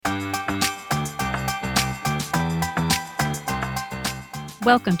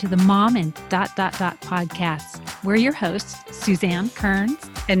Welcome to the Mom and podcast. We're your hosts, Suzanne Kearns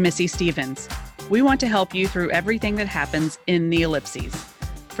and Missy Stevens. We want to help you through everything that happens in the ellipses,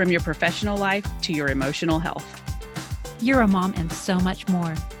 from your professional life to your emotional health. You're a mom and so much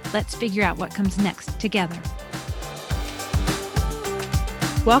more. Let's figure out what comes next together.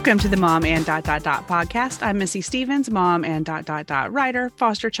 Welcome to the Mom and podcast. I'm Missy Stevens, mom and writer,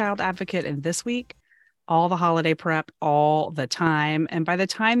 foster child advocate, and this week, all the holiday prep all the time. And by the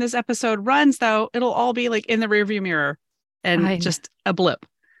time this episode runs, though, it'll all be like in the rearview mirror and just a blip.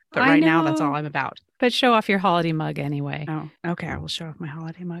 But right now, that's all I'm about. But show off your holiday mug anyway. Oh, okay. I will show off my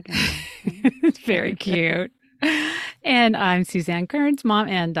holiday mug anyway. It's very cute. And I'm Suzanne Kearns, mom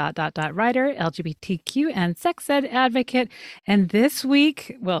and writer, LGBTQ and sex ed advocate. And this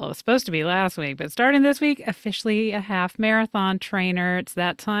week, well, it was supposed to be last week, but starting this week, officially a half marathon trainer. It's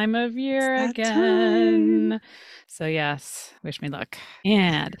that time of year again. So yes, wish me luck.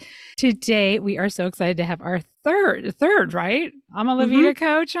 And today we are so excited to have our third, right? Ama Levita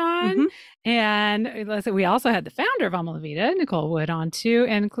coach on. Mm-hmm. And we also had the founder of Ama Levita, Nicole Wood, on too.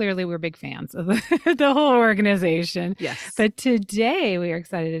 And clearly we're big fans of the whole organization. Yes. But today we are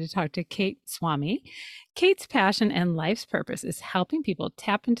excited to talk to Kate Swamy. Kate's passion and life's purpose is helping people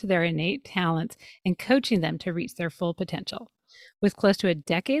tap into their innate talents and coaching them to reach their full potential. With close to a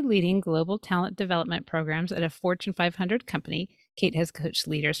decade leading global talent development programs at a Fortune 500 company, Kate has coached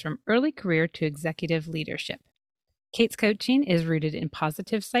leaders from early career to executive leadership. Kate's coaching is rooted in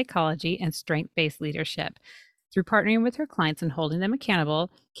positive psychology and strength-based leadership. Through partnering with her clients and holding them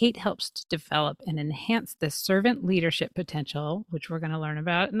accountable, Kate helps to develop and enhance the servant leadership potential, which we're going to learn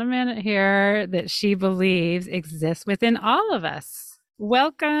about in a minute here, that she believes exists within all of us.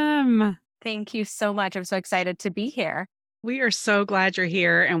 Welcome. Thank you so much. I'm so excited to be here. We are so glad you're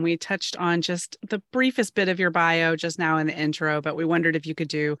here. And we touched on just the briefest bit of your bio just now in the intro, but we wondered if you could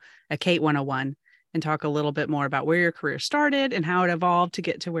do a Kate 101 and talk a little bit more about where your career started and how it evolved to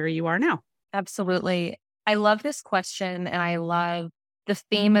get to where you are now. Absolutely. I love this question, and I love the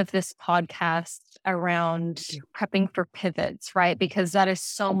theme of this podcast around prepping for pivots, right? Because that is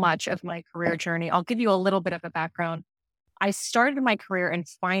so much of my career journey. I'll give you a little bit of a background. I started my career in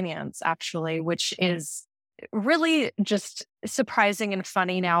finance, actually, which is really just surprising and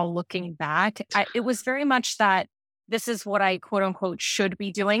funny now looking back. It was very much that this is what I quote unquote should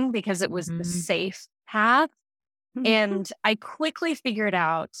be doing because it was the safe path. And I quickly figured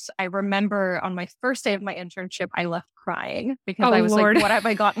out, I remember on my first day of my internship, I left crying because I was like, what have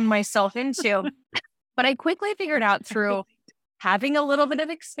I gotten myself into? But I quickly figured out through having a little bit of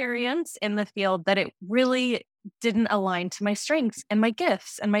experience in the field that it really didn't align to my strengths and my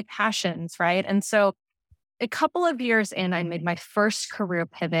gifts and my passions, right? And so a couple of years in, I made my first career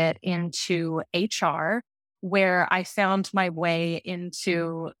pivot into HR, where I found my way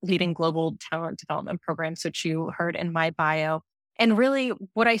into leading global talent development programs, which you heard in my bio. And really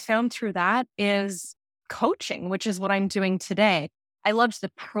what I found through that is coaching, which is what I'm doing today. I loved the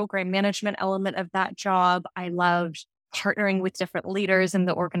program management element of that job. I loved partnering with different leaders in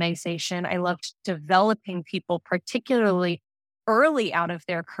the organization. I loved developing people, particularly early out of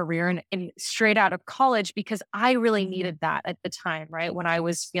their career and straight out of college, because I really needed that at the time, right? When I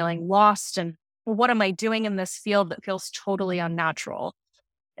was feeling lost and what am I doing in this field that feels totally unnatural?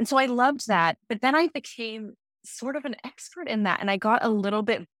 And so I loved that. But then I became sort of an expert in that. And I got a little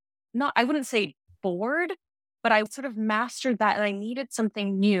bit, I wouldn't say bored, but I sort of mastered that and I needed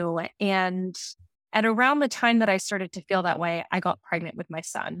something new. And at around the time that I started to feel that way, I got pregnant with my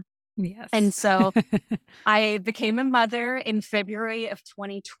son. Yes. And so I became a mother in February of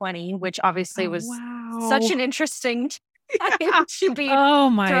 2020, which obviously was such an interesting time to be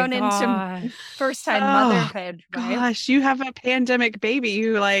thrown into first-time motherhood. Right? Gosh, you have a pandemic baby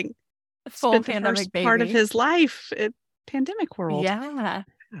who full pandemic baby. Part of his life, pandemic world. Yeah.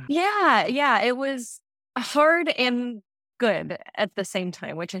 It was hard and good at the same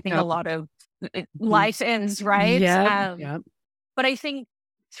time, which I think a lot of life ends, right? Yep. But I think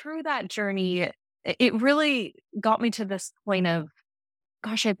through that journey, it really got me to this point of,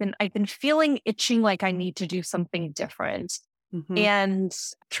 gosh, I've been feeling itching like I need to do something different. And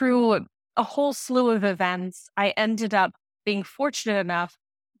through a whole slew of events, I ended up being fortunate enough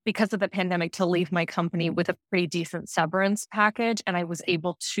because of the pandemic to leave my company with a pretty decent severance package. And I was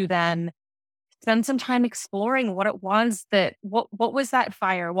able to then spend some time exploring what it was what was that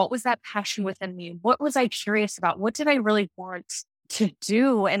fire? What was that passion within me? What was I curious about? What did I really want to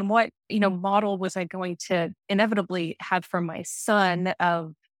do? And what, model was I going to inevitably have for my son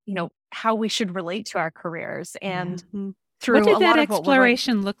of, how we should relate to our careers? And through What did a that lot of what we're going.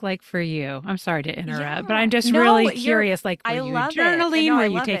 exploration look like for you? I'm sorry to interrupt, but Yeah. I'm just No, really you're, curious. Like, were I you love it. journaling? No, Were I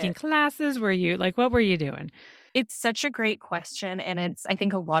you love taking it. classes? Were you like, what were you doing? It's such a great question. And it's, I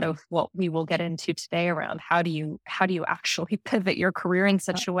think, a lot of what we will get into today around how do you actually pivot your career in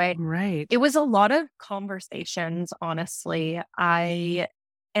such a way. Right. It was a lot of conversations, honestly. I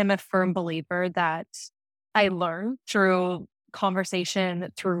am a firm believer that I learn through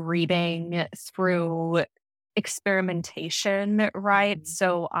conversation, through reading, through experimentation, right?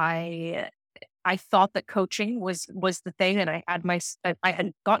 So I thought that coaching was the thing, and I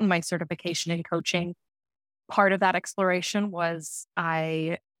had gotten my certification in coaching. Part of that exploration was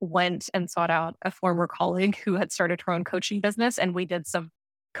I went and sought out a former colleague who had started her own coaching business, and we did some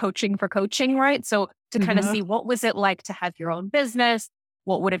coaching for coaching, right? So to kind of Mhm. see what was it like to have your own business?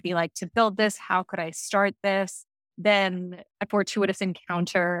 What would it be like to build this? How could I start this? Then a fortuitous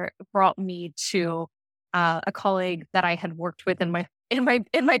encounter brought me to a colleague that I had worked with in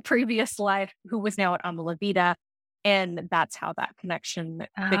my previous life, who was now at Amala Vida, and that's how that connection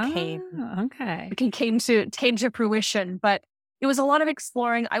became Okay. came to fruition. But it was a lot of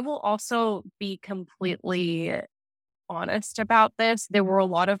exploring. I will also be completely honest about this. There were a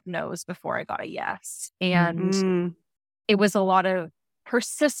lot of no's before I got a yes. And Mm. it was a lot of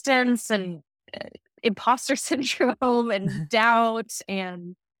persistence and imposter syndrome and doubt.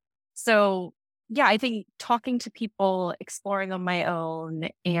 And so, yeah, I think talking to people, exploring on my own,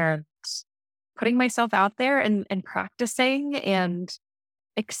 and putting myself out there and practicing and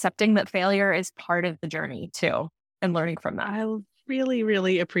accepting that failure is part of the journey too, and learning from that. I really,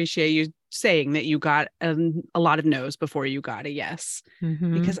 really appreciate you saying that you got a lot of no's before you got a yes.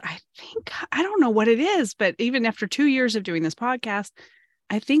 Mhm. Because I don't know what it is, but even after 2 years of doing this podcast,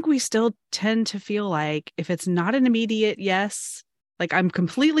 I think we still tend to feel like if it's not an immediate yes, like I'm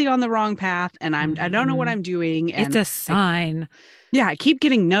completely on the wrong path and I don't know what Mhm. I'm doing. It's And a sign. I keep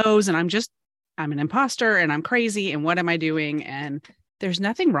getting no's and I'm an imposter and I'm crazy. And what am I doing? And there's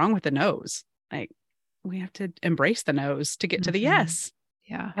nothing wrong with the no's. Like we have to embrace the no's to get to the Mhm. yes.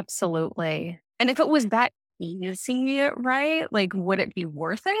 Yeah. Absolutely. And if it was that easy, right? Like, would it be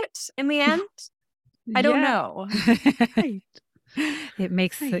worth it in the end? I don't Yeah. know. Right. It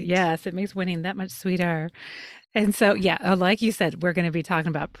makes Right. yes, it makes winning that much sweeter. And so, yeah, like you said, we're going to be talking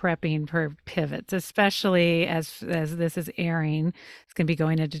about prepping for pivots, especially as this is airing. It's going to be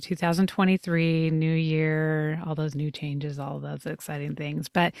going into 2023, new year, all those new changes, all those exciting things.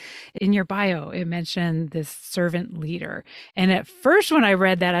 But in your bio, it mentioned this servant leader. And at first, when I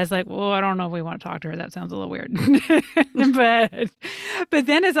read that, I was like, well, I don't know if we want to talk to her. That sounds a little weird. but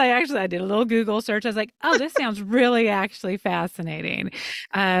then as I did a little Google search, I was like, oh, this sounds really actually fascinating.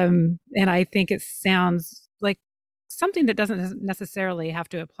 And I think it sounds like something that doesn't necessarily have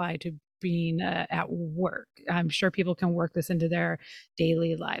to apply to being at work. I'm sure people can work this into their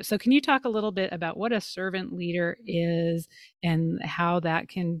daily lives. So, can you talk a little bit about what a servant leader is and how that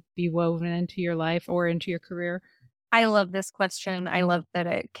can be woven into your life or into your career? I love this question. I love that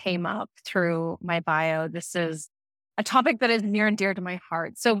it came up through my bio. This is a topic that is near and dear to my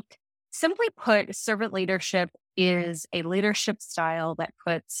heart. So, simply put, servant leadership is a leadership style that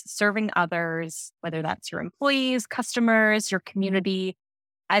puts serving others, whether that's your employees, customers, your community,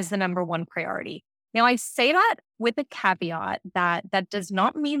 as the number one priority. Now, I say that with a caveat that that does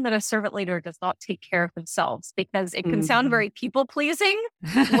not mean that a servant leader does not take care of themselves, because it can sound very people pleasing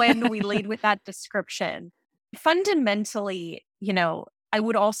when we lead with that description. Fundamentally, I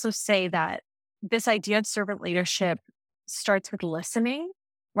would also say that this idea of servant leadership starts with listening,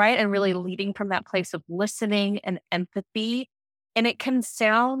 right? And really leading from that place of listening and empathy. And it can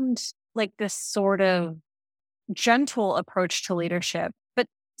sound like this sort of gentle approach to leadership, but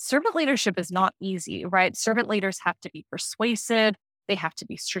servant leadership is not easy, right? Servant leaders have to be persuasive, they have to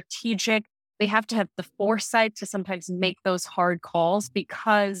be strategic, they have to have the foresight to sometimes make those hard calls,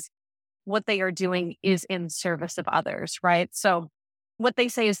 because what they are doing is in service of others, right? So what they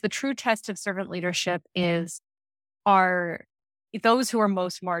say is the true test of servant leadership are those who are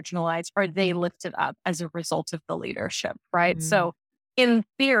most marginalized, are they lifted up as a result of the leadership, right? Mm. So in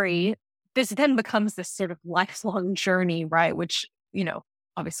theory, this then becomes this sort of lifelong journey, right? Which,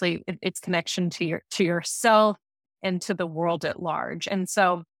 obviously it's connection to yourself and to the world at large. And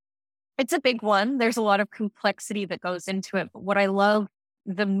so it's a big one. There's a lot of complexity that goes into it. But what I love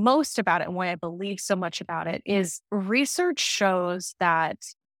the most about it, and why I believe so much about it, is research shows that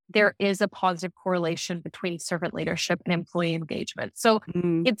there is a positive correlation between servant leadership and employee engagement. So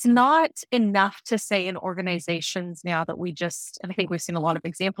it's not enough to say in organizations now that and I think we've seen a lot of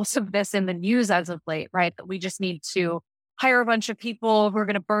examples of this in the news as of late, right? That we just need to hire a bunch of people who are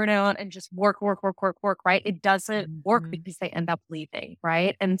going to burn out and just work, right? It doesn't work because they end up leaving,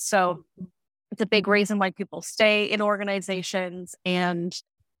 right? And so it's a big reason why people stay in organizations. And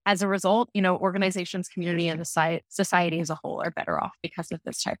as a result, organizations, community, and the society as a whole are better off because of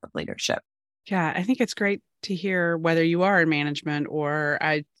this type of leadership. Yeah, I think it's great to hear whether you are in management or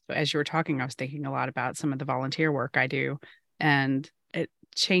as you were talking, I was thinking a lot about some of the volunteer work I do, and it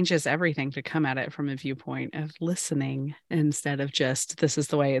changes everything to come at it from a viewpoint of listening instead of just, this is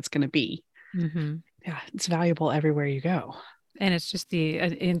the way it's going to be. Mm-hmm. Yeah, it's valuable everywhere you go. And it's just the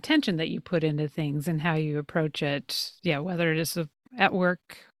intention that you put into things and how you approach it. Yeah, whether it is at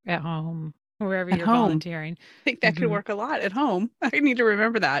work, at home, wherever you're volunteering. I think that could work a lot at home. I need to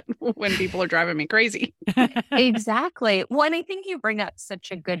remember that when people are driving me crazy. Exactly. Well, and I think you bring up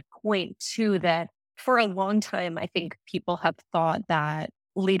such a good point too, that for a long time, I think people have thought that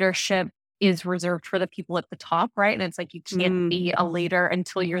leadership is reserved for the people at the top, right? And it's like, you can't be a leader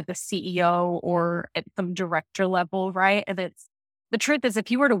until you're the CEO or at some director level, right? And the truth is,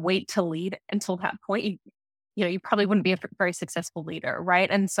 if you were to wait to lead until that point, you probably wouldn't be a very successful leader, right?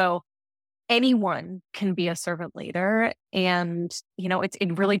 And so anyone can be a servant leader. And,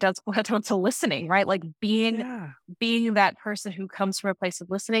 it really does boil down to listening, right? Like being that person who comes from a place of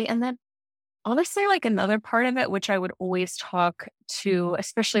listening. And then honestly, like another part of it, which I would always talk to,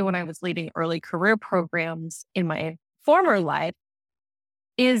 especially when I was leading early career programs in my former life,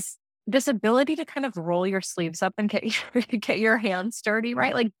 is this ability to kind of roll your sleeves up and get your hands dirty,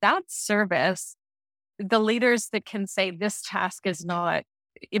 right? Like that's service. The leaders that can say this task is not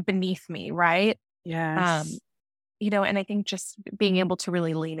beneath me, right? Yes. And I think just being able to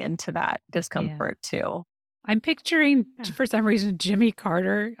really lean into that discomfort too. I'm picturing, for some reason, Jimmy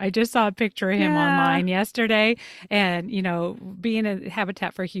Carter. I just saw a picture of him online yesterday and, being a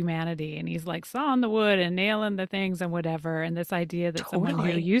Habitat for Humanity. And he's like sawing the wood and nailing the things and whatever. And this idea that someone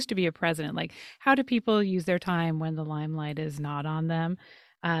who used to be a president, like how do people use their time when the limelight is not on them?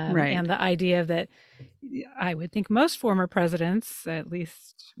 Right. And the idea that I would think most former presidents, at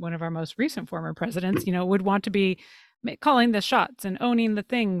least one of our most recent former presidents, would want to be calling the shots and owning the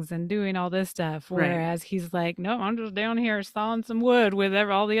things and doing all this stuff. Whereas he's like, no, I'm just down here sawing some wood with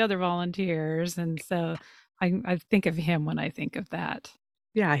all the other volunteers. And so I think of him when I think of that.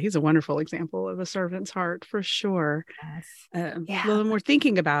 Yeah, he's a wonderful example of a servant's heart for sure. Yes. When we're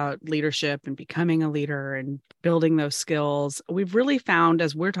thinking about leadership and becoming a leader and building those skills, we've really found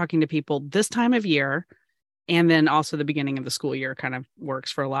as we're talking to people this time of year, and then also the beginning of the school year kind of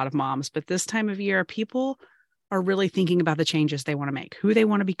works for a lot of moms. But this time of year, people are really thinking about the changes they want to make, who they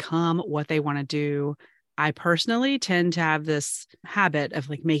want to become, what they want to do. I personally tend to have this habit of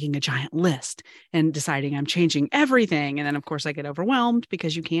like making a giant list and deciding I'm changing everything. And then of course I get overwhelmed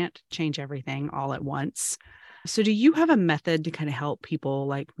because you can't change everything all at once. So do you have a method to kind of help people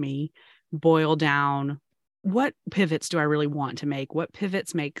like me boil down what pivots do I really want to make? What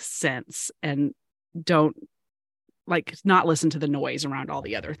pivots make sense and don't not listen to the noise around all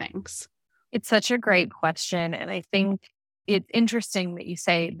the other things? It's such a great question. And I think it's interesting that you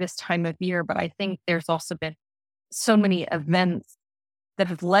say this time of year, but I think there's also been so many events that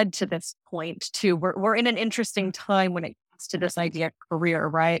have led to this point too. We're in an interesting time when it comes to this idea of career,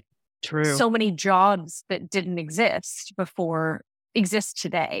 right? True. So many jobs that didn't exist before exist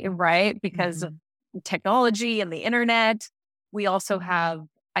today, right? Because of technology and the internet. We also have,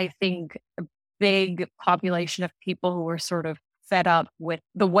 I think, a big population of people who are sort of fed up with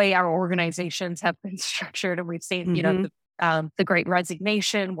the way our organizations have been structured. And we've seen, the Great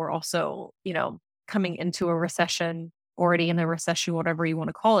Resignation. We're also, coming into a recession, already in a recession, whatever you want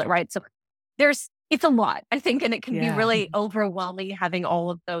to call it, right? So it's a lot, I think, and it can be really overwhelming having all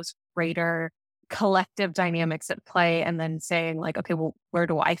of those greater collective dynamics at play and then saying like, okay, well, where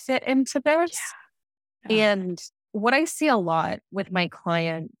do I fit into this? Yeah. And what I see a lot with my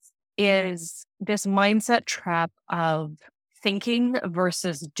clients is this mindset trap of thinking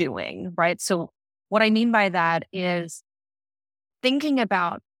versus doing, right? So what I mean by that is thinking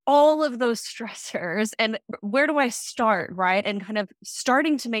about all of those stressors and where do I start, right? And kind of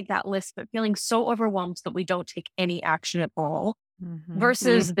starting to make that list, but feeling so overwhelmed that we don't take any action at all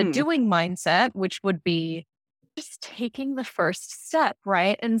versus the doing mindset, which would be just taking the first step,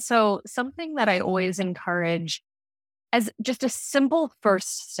 right? And so something that I always encourage as just a simple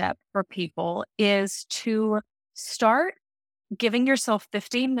first step for people is to start giving yourself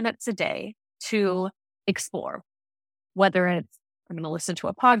 15 minutes a day to explore, whether it's I'm going to listen to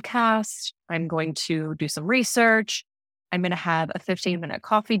a podcast, I'm going to do some research, I'm going to have a 15-minute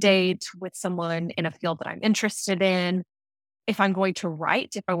coffee date with someone in a field that I'm interested in. if I'm going to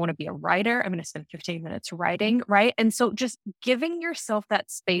write, if I want to be a writer, I'm going to spend 15 minutes writing, right? And so just giving yourself that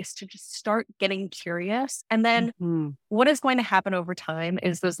space to just start getting curious. And then Mhm. what is going to happen over time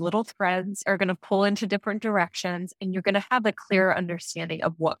is those little threads are going to pull into different directions, and you're going to have a clearer understanding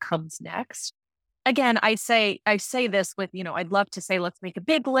of what comes next. Again, I say this with, I'd love to say, let's make a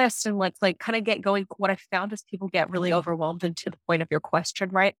big list and let's like kind of get going. What I found is people get really overwhelmed, and to the point of your question,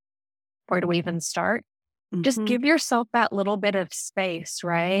 right? Where do we even start? Just Mhm. give yourself that little bit of space,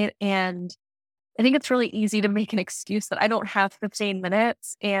 right? And I think it's really easy to make an excuse that I don't have 15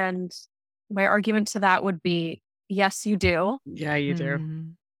 minutes. And my argument to that would be, yes, you do. Yeah, you do.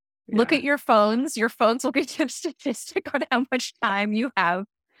 Mhm. Look Yeah. at your phones. Your phones will give you a statistic on how much time you have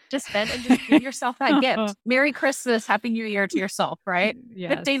to spend, and just give yourself that gift. Merry Christmas, Happy New Year to yourself, right?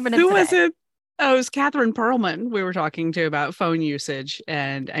 Yes. 15 minutes Who a was day. it? Oh, it was Catherine Perlman we were talking to about phone usage.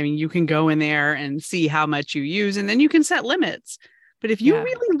 And I mean, you can go in there and see how much you use, and then you can set limits. But if you Yeah.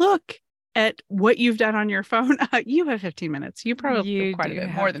 really look at what you've done on your phone, you have 15 minutes. You probably have You quite a do bit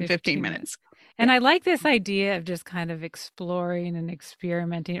have more than 15 minutes. minutes. And I like this idea of just kind of exploring and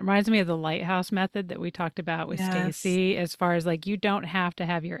experimenting. It reminds me of the lighthouse method that we talked about with Yes. Stacy, as far as like you don't have to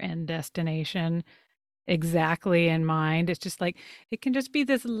have your end destination exactly in mind. It's just like it can just be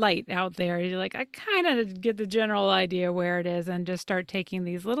this light out there. You're like, I kind of get the general idea where it is, and just start taking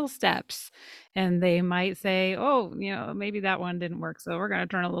these little steps. And they might say, oh, maybe that one didn't work, so we're going to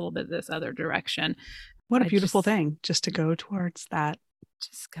turn a little bit this other direction. What a I beautiful just thing just to go towards that.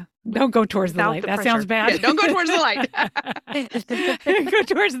 Just go. Don't go towards the Without light. the That sounds pressure. bad. Yeah, don't go towards the light. Go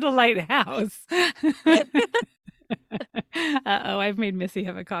towards the lighthouse. Uh-oh, I've made Missy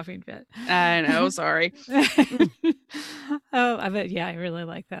have a coughing fit. I know, sorry. Oh, yeah, I really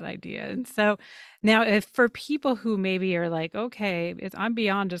like that idea. And so now, if for people who maybe are like, okay, I'm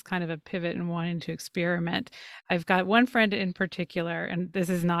beyond just kind of a pivot and wanting to experiment. I've got one friend in particular, and this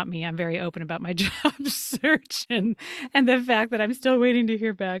is not me. I'm very open about my job search and the fact that I'm still waiting to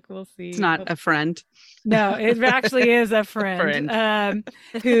hear back. We'll see. It's not a friend. No, it actually is a friend, friend.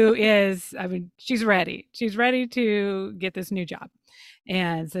 who is, I mean, she's ready. She's ready to get this new job.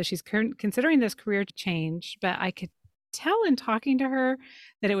 And so she's considering this career change, but I could tell in talking to her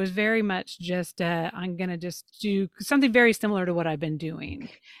that it was very much just, I'm going to just do something very similar to what I've been doing.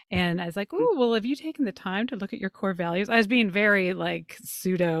 And I was like, oh, well, have you taken the time to look at your core values? I was being very like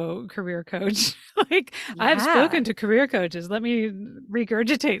pseudo career coach. Like, I've spoken to career coaches. Let me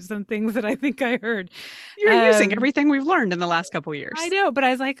regurgitate some things that I think I heard. You're using everything we've learned in the last couple of years. I know, but I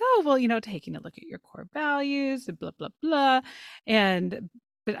was like, oh, well, taking a look at your core values, blah, blah, blah.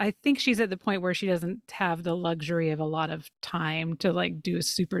 But I think she's at the point where she doesn't have the luxury of a lot of time to like do a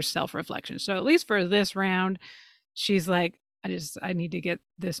super self-reflection. So at least for this round, she's like, I need to get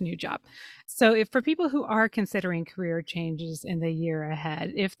this new job. So if for people who are considering career changes in the year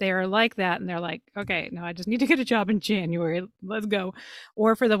ahead, if they're like that and they're like, okay, no, I just need to get a job in January, let's go.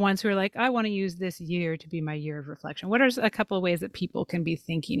 Or for the ones who are like, I want to use this year to be my year of reflection. What are a couple of ways that people can be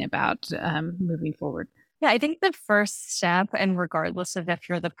thinking about moving forward? Yeah, I think the first step, and regardless of if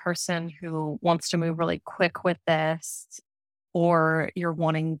you're the person who wants to move really quick with this, or you're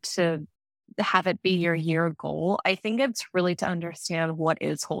wanting to have it be your year goal, I think it's really to understand what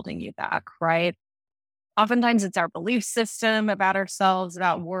is holding you back, right? Oftentimes it's our belief system about ourselves,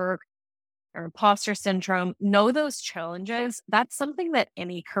 about work, or imposter syndrome. Know those challenges. That's something that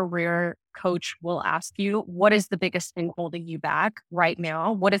any career coach will ask you. What is the biggest thing holding you back right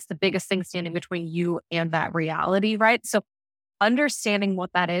now? What is the biggest thing standing between you and that reality, right? So understanding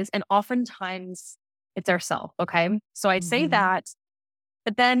what that is, and oftentimes it's ourself. Okay. So I'd say that.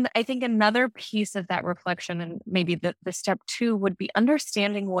 But then I think another piece of that reflection, and maybe the step two, would be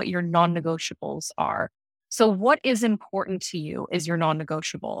understanding what your non-negotiables are. So what is important to you is your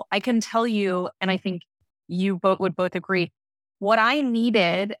non-negotiable. I can tell you, and I think you would both agree, what I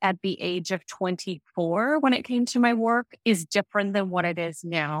needed at the age of 24 when it came to my work is different than what it is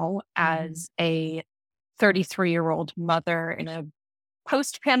now as a 33-year-old mother in a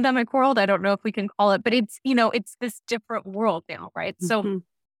post-pandemic world. I don't know if we can call it, but it's this different world now, right? So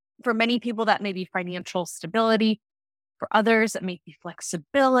for many people, that may be financial stability. For others, it may be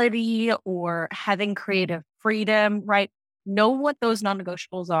flexibility or having creative freedom, right? Know what those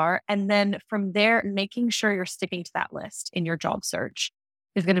non-negotiables are. And then from there, making sure you're sticking to that list in your job search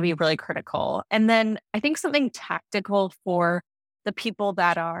is going to be really critical. And then I think something tactical for the people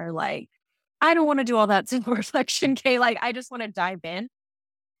that are like, I don't want to do all that self-reflection, Kay. Like, I just want to dive in.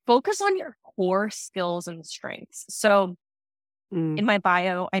 Focus on your core skills and strengths. So in my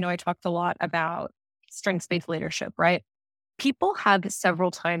bio, I know I talked a lot about strengths-based leadership, right? People have several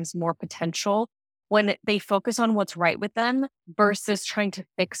times more potential when they focus on what's right with them versus trying to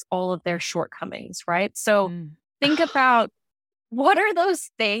fix all of their shortcomings, right? So think about what are those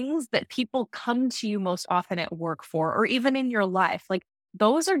things that people come to you most often at work for, or even in your life? Like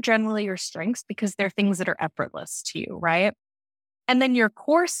those are generally your strengths because they're things that are effortless to you, right? And then your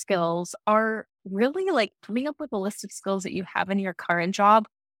core skills are really like coming up with a list of skills that you have in your current job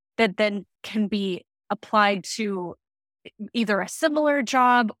that then can be applied to either a similar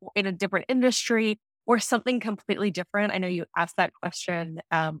job in a different industry or something completely different. I know you asked that question,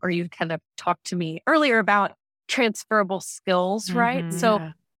 or you kind of talked to me earlier about transferable skills, right?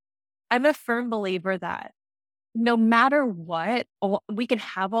 So I'm a firm believer that no matter what, we can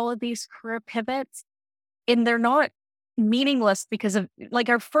have all of these career pivots and they're not meaningless because of like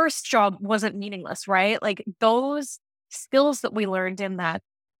our first job wasn't meaningless, right? Like those skills that we learned in that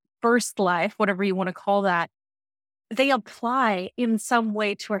first life, whatever you want to call that, they apply in some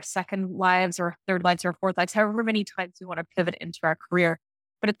way to our second lives or third lives or fourth lives, however many times we want to pivot into our career.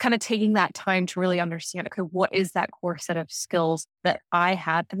 But it's kind of taking that time to really understand, okay, what is that core set of skills that I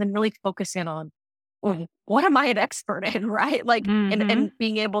had? And then really focusing on, well, what am I an expert in, right? Like, and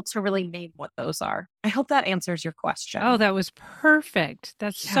being able to really name what those are. I hope that answers your question. Oh, that was perfect.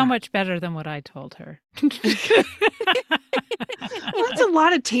 That's so much better than what I told her. Well, that's a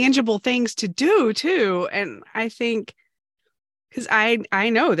lot of tangible things to do too. And I think because I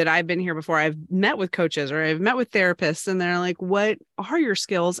know that I've been here before. I've met with coaches or I've met with therapists and they're like, what are your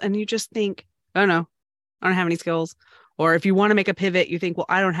skills? And you just think, oh no, I don't have any skills. Or if you want to make a pivot, you think, well,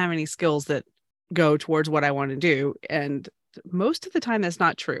 I don't have any skills that go towards what I want to do. And most of the time that's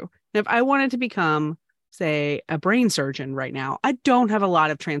not true. And if I wanted to become, say, a brain surgeon right now, I don't have a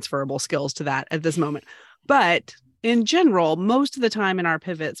lot of transferable skills to that at this moment. But in general, most of the time in our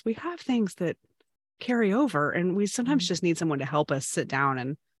pivots, we have things that carry over and we sometimes just need someone to help us sit down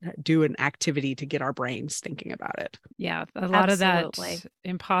and do an activity to get our brains thinking about it. Yeah, a lot of that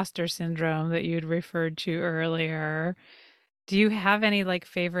imposter syndrome that you'd referred to earlier. Do you have any like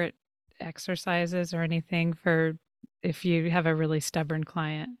favorite exercises or anything for if you have a really stubborn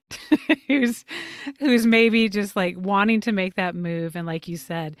client who's maybe just like wanting to make that move and like you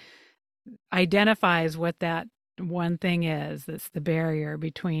said, identifies what that one thing is that's the barrier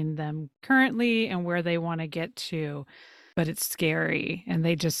between them currently and where they want to get to, but it's scary and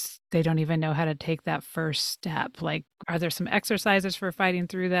they don't even know how to take that first step. Like, are there some exercises for fighting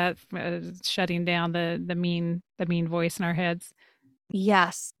through that, shutting down the mean voice in our heads?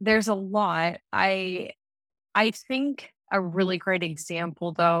 Yes, there's a lot. I think a really great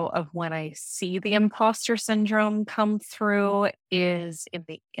example, though, of when I see the imposter syndrome come through is in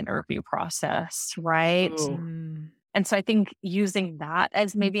the interview process, right? And so I think using that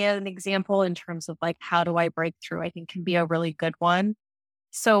as maybe an example in terms of like, how do I break through, I think can be a really good one.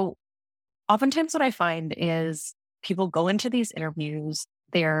 So oftentimes what I find is people go into these interviews,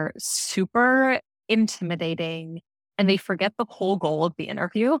 they're super intimidating and they forget the whole goal of the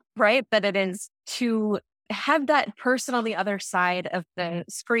interview, right? That it is to have that person on the other side of the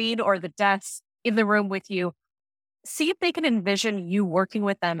screen or the desk in the room with you, see if they can envision you working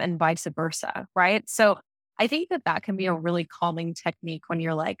with them and vice versa, right? So I think that can be a really calming technique when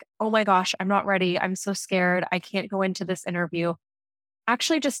you're like, oh my gosh, I'm not ready. I'm so scared. I can't go into this interview.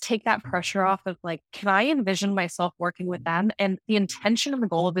 Actually, just take that pressure off of like, can I envision myself working with them? And the intention and the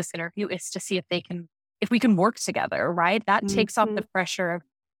goal of this interview is to see if we can work together, right? That takes off the pressure of,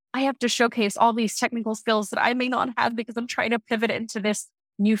 I have to showcase all these technical skills that I may not have because I'm trying to pivot into this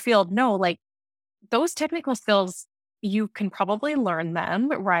new field. No, like those technical skills, you can probably learn them,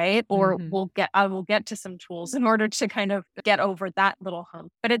 right? Or I will get to some tools in order to kind of get over that little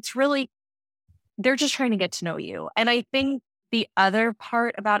hump. But it's really, they're just trying to get to know you. And I think the other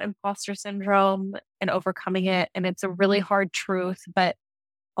part about imposter syndrome and overcoming it, and it's a really hard truth, but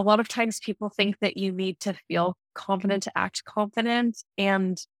a lot of times people think that you need to feel confident to act confident.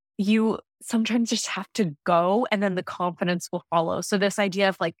 And you sometimes just have to go and then the confidence will follow. So this idea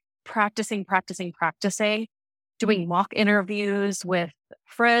of like practicing, doing mock interviews with a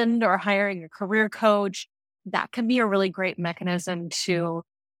friend or hiring a career coach, that can be a really great mechanism to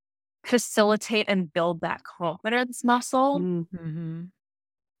facilitate and build that confidence muscle. And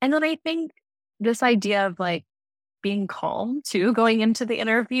then I think this idea of like being calm too, going into the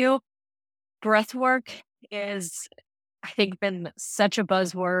interview, breath work is, I think, been such a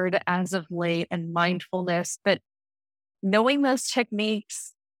buzzword as of late, and mindfulness, but knowing those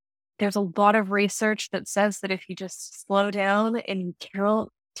techniques, there's a lot of research that says that if you just slow down and you count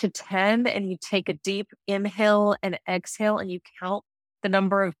to 10 and you take a deep inhale and exhale and you count the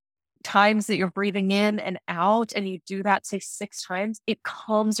number of times that you're breathing in and out, and you do that, say 6 times, it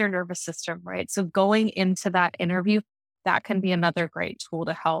calms your nervous system, right? So going into that interview, that can be another great tool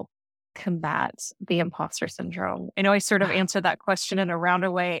to help combat the imposter syndrome. I know I sort of answered that question in a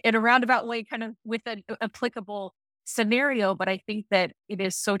roundabout way, kind of with an applicable scenario, but I think that it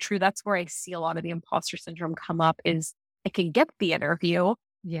is so true. That's where I see a lot of the imposter syndrome come up is I can get the interview,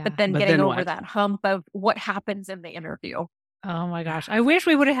 Yeah. but then But getting then over what? that hump of what happens in the interview. Oh my gosh. I wish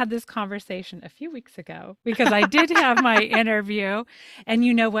we would have had this conversation a few weeks ago because I did have my interview. And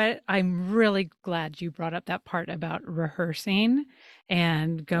you know what? I'm really glad you brought up that part about rehearsing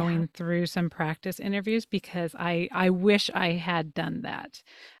and going through some practice interviews because I wish I had done that.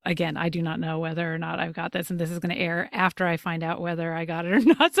 Again, I do not know whether or not I've got this, and this is going to air after I find out whether I got it or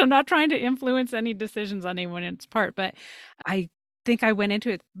not. So I'm not trying to influence any decisions on anyone's part, but I think I went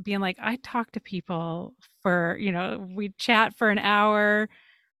into it being like, I talk to people for, we chat for an hour,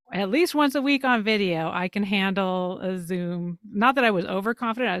 at least once a week on video. I can handle a Zoom. Not that I was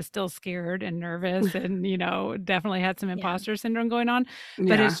overconfident. I was still scared and nervous and, definitely had some imposter syndrome going on.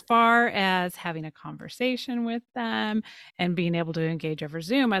 But Yeah. as far as having a conversation with them and being able to engage over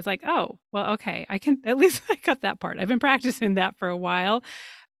Zoom, I was like, oh, well, okay, I got that part. I've been practicing that for a while.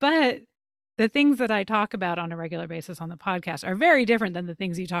 But the things that I talk about on a regular basis on the podcast are very different than the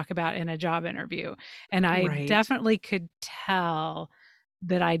things you talk about in a job interview. And I Right. definitely could tell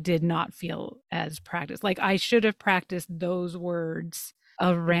that I did not feel as practiced. Like I should have practiced those words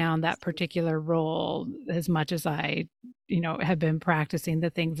around that particular role as much as I, have been practicing the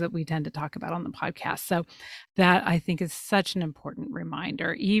things that we tend to talk about on the podcast. So that I think is such an important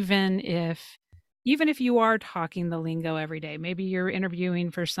reminder, even if you are talking the lingo every day. Maybe you're interviewing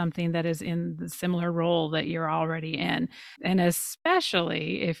for something that is in the similar role that you're already in. And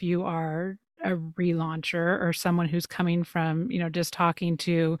especially if you are a relauncher or someone who's coming from, just talking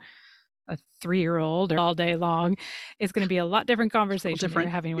to a 3-year-old all day long, it's going to be a lot different conversation than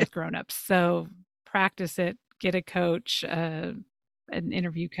you're having with grown-ups. So practice it, get a coach, an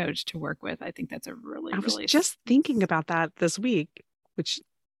interview coach to work with. I think that's a really, I was just thinking about that this week, which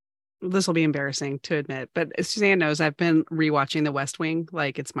this will be embarrassing to admit, but Suzanne knows I've been rewatching The West Wing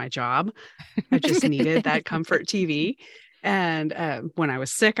like it's my job. I just needed that comfort TV. And when I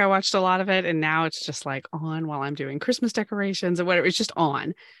was sick, I watched a lot of it. And now it's just like on while I'm doing Christmas decorations and whatever. It's just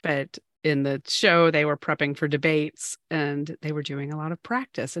on. But in the show, they were prepping for debates and they were doing a lot of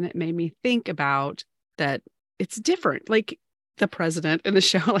practice. And it made me think about that it's different. Like the president in the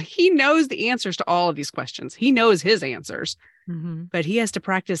show, like he knows the answers to all of these questions. He knows his answers. Mm-hmm. But he has to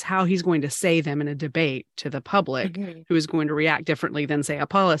practice how he's going to say them in a debate to the public who is going to react differently than, say, a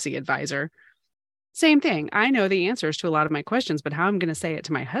policy advisor. Same thing. I know the answers to a lot of my questions, but how I'm going to say it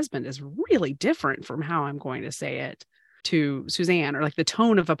to my husband is really different from how I'm going to say it to Suzanne, or like the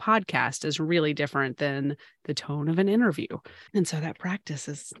tone of a podcast is really different than the tone of an interview. And so that practice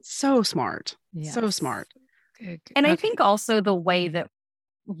is so smart. Yes. So smart. Good. And I think also the way that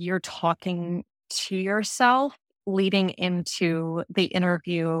you're talking to yourself leading into the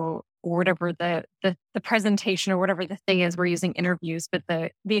interview or whatever the presentation or whatever the thing is, we're using interviews, but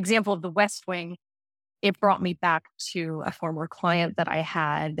the example of the West Wing, it brought me back to a former client that I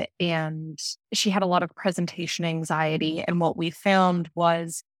had, and she had a lot of presentation anxiety. And what we found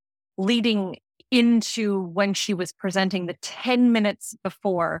was leading into when she was presenting the 10 minutes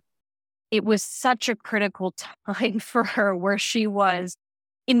before, it was such a critical time for her where she was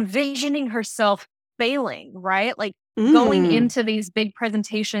envisioning herself failing, right? Like going into these big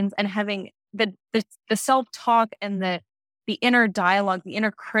presentations and having the self-talk and the inner dialogue, the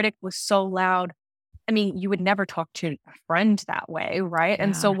inner critic was so loud. I mean, you would never talk to a friend that way, right? Yeah,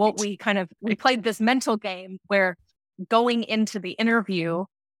 and so what we played this mental game where going into the interview,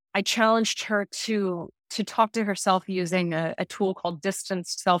 I challenged her to talk to herself using a tool called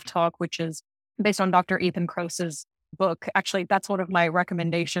distance self-talk, which is based on Dr. Ethan Kross's book. Actually, that's one of my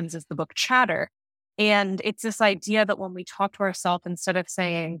recommendations is the book Chatter. And it's this idea that when we talk to ourselves, instead of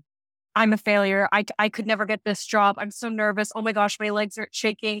saying, I'm a failure, I could never get this job, I'm so nervous, oh my gosh, my legs are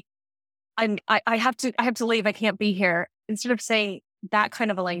shaking, I have to leave, I can't be here. Instead of saying that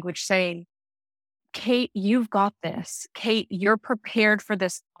kind of a language, saying, Kate, you've got this. Kate, you're prepared for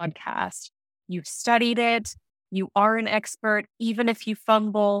this podcast. You've studied it. You are an expert. Even if you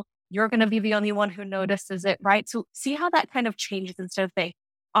fumble, you're going to be the only one who notices it, right? So see how that kind of changes instead of saying,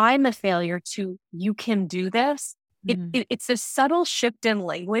 I'm a failure to you can do this. It's a subtle shift in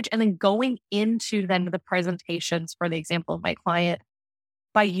language. And then going into then the presentations, for the example of my client,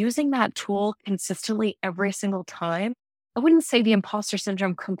 by using that tool consistently every single time, I wouldn't say the imposter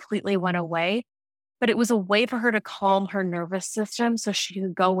syndrome completely went away, but it was a way for her to calm her nervous system so she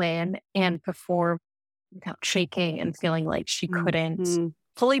could go in and perform without shaking and feeling like she couldn't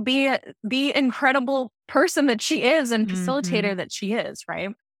fully be the incredible person that she is and facilitator that she is,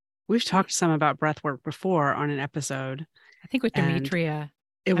 right? We've talked some about breath work before on an episode. I think with Demetria.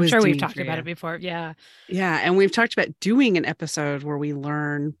 I'm sure we've talked about it before. Yeah. Yeah. And we've talked about doing an episode where we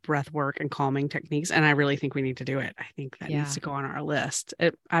learn breath work and calming techniques. And I really think we need to do it. I think that needs to go on our list.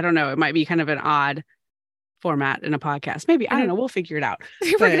 I don't know. It might be kind of an odd format in a podcast. Maybe. I don't know. We'll figure it out.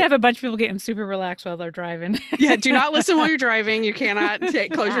 We're going to have a bunch of people getting super relaxed while they're driving. Yeah. Do not listen while you're driving. You cannot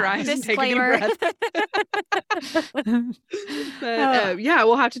close your eyes and take a deep breath. But,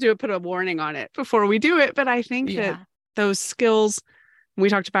 we'll have to put a warning on it before we do it. But I think that those skills, we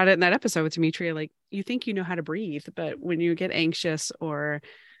talked about it in that episode with Demetria, like you think you know how to breathe, but when you get anxious or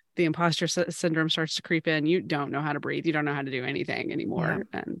the imposter syndrome starts to creep in, you don't know how to breathe. You don't know how to do anything anymore.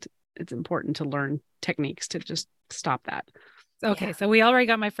 Yeah. And it's important to learn techniques to just stop that. Okay. So we already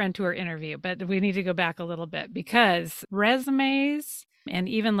got my friend to her interview, but we need to go back a little bit because resumes and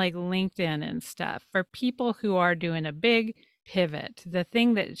even like LinkedIn and stuff for people who are doing a big pivot. The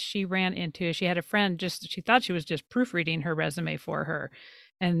thing that she ran into, she had a friend she thought she was just proofreading her resume for her.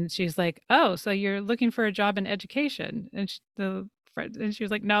 And she's like, oh, so you're looking for a job in education? And she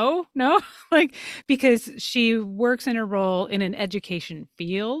was like, no, like, because she works in a role in an education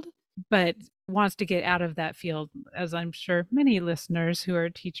field, but wants to get out of that field, as I'm sure many listeners who are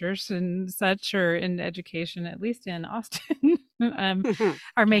teachers and such or in education, at least in Austin,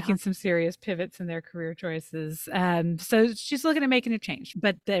 are making some serious pivots in their career choices. So she's looking at making a change,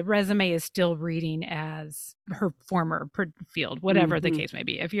 but the resume is still reading as her former field, whatever the case may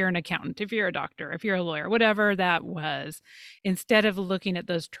be. If you're an accountant, if you're a doctor, if you're a lawyer, whatever that was, instead of looking at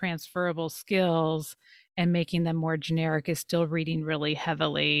those transferable skills and making them more generic, is still reading really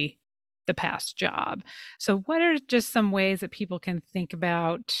heavily the past job. So what are just some ways that people can think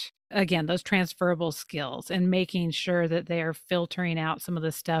about, again, those transferable skills and making sure that they are filtering out some of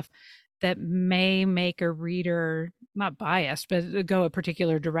the stuff that may make a reader not biased, but go a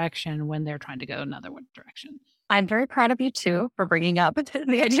particular direction when they're trying to go another one direction? I'm very proud of you too for bringing up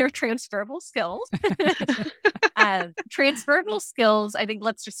the idea of transferable skills. Transferable skills, I think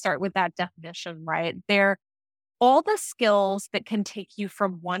let's just start with that definition, right? They're all the skills that can take you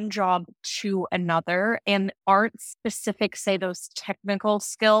from one job to another and aren't specific, say, those technical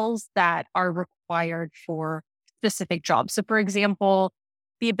skills that are required for specific jobs. So, for example,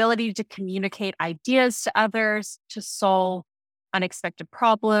 the ability to communicate ideas to others, to solve unexpected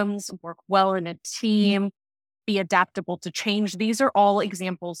problems, work well in a team, be adaptable to change. These are all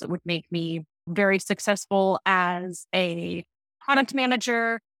examples that would make me very successful as a product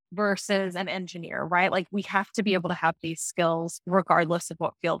manager versus an engineer, right? Like we have to be able to have these skills regardless of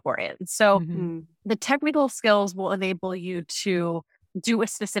what field we're in. So the technical skills will enable you to do a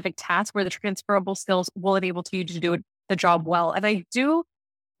specific task where the transferable skills will enable you to do the job well. And I do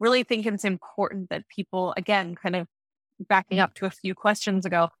really think it's important that people, again, kind of backing up to a few questions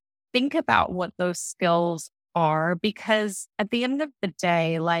ago, think about what those skills are, because at the end of the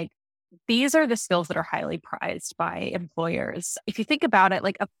day, like these are the skills that are highly prized by employers. If you think about it,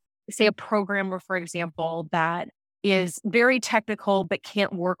 like say a programmer, for example, that is very technical, but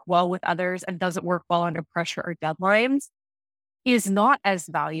can't work well with others and doesn't work well under pressure or deadlines, is not as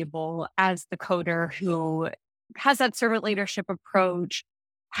valuable as the coder who has that servant leadership approach,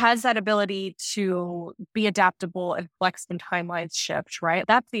 has that ability to be adaptable and flex when timelines shift, right?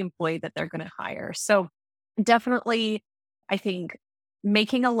 That's the employee that they're going to hire. So definitely, I think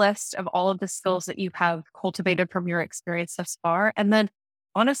making a list of all of the skills that you have cultivated from your experience thus far. And then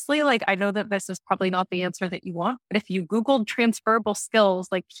honestly, like I know that this is probably not the answer that you want, but if you Googled transferable skills,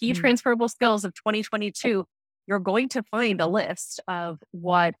 like key transferable skills of 2022, you're going to find a list of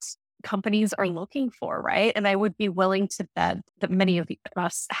what companies are looking for, right? And I would be willing to bet that many of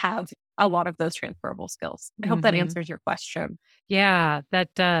us have a lot of those transferable skills. I hope that answers your question. Yeah,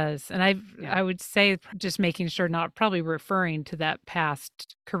 that does. And I would say just making sure, not probably referring to that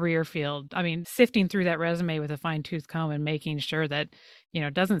past career field. I mean, sifting through that resume with a fine tooth comb and making sure that,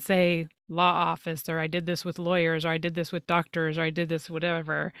 it doesn't say law office or I did this with lawyers or I did this with doctors or I did this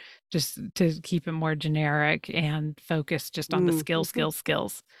whatever, just to keep it more generic and focus just on the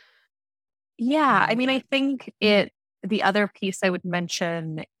skills. Yeah. I mean, I think the other piece I would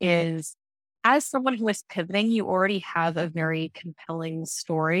mention is as someone who is pivoting, you already have a very compelling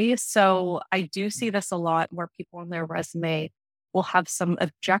story. So I do see this a lot where people on their resume will have some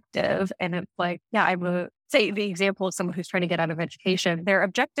objective and it's like, yeah, say the example of someone who's trying to get out of education. Their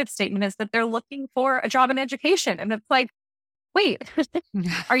objective statement is that they're looking for a job in education. And it's like, wait,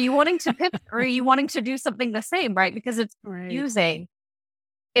 are you wanting to pivot or are you wanting to do something the same, right? Because it's Right. confusing.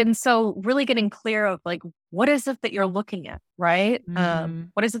 And so really getting clear of like, what is it that you're looking at, right?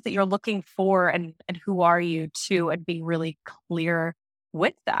 What is it that you're looking for and who are you to, and being really clear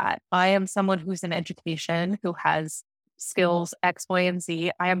with that. I am someone who's in education, who has skills X, Y, and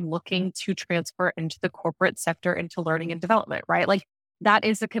Z. I am looking to transfer into the corporate sector, into learning and development, right? Like that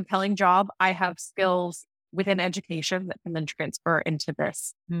is a compelling job. I have skills within education that can then transfer into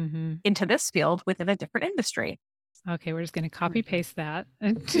this field within a different industry. Okay, we're just going to copy paste that.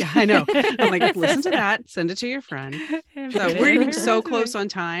 Yeah, I know. I'm like, listen to that. Send it to your friend. So we're getting so close on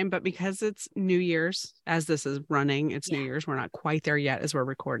time, but because it's New Year's, as this is running, it's New Year's. We're not quite there yet as we're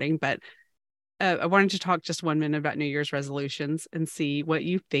recording, but I wanted to talk just 1 minute about New Year's resolutions and see what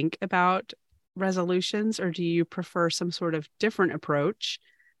you think about resolutions, or do you prefer some sort of different approach?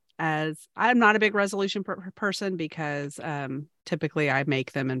 As I'm not a big resolution person because typically I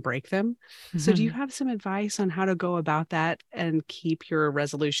make them and break them. So do you have some advice on how to go about that and keep your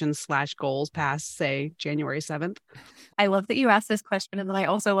resolutions / goals past, say, January 7th? I love that you asked this question. And then I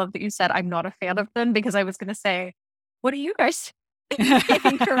also love that you said, I'm not a fan of them, because I was going to say, what do you guys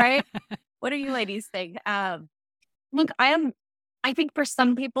think, right? What do you ladies think? Look, I think for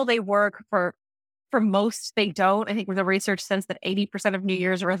some people they work, for most, they don't. I think the research says that 80% of New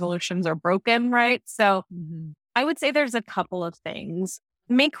Year's resolutions are broken, right? So I would say there's a couple of things.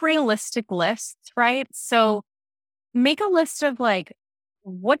 Make realistic lists, right? So make a list of like,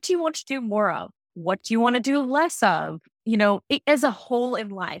 what do you want to do more of? What do you want to do less of? As a whole in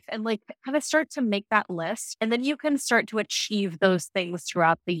life, and like kind of start to make that list. And then you can start to achieve those things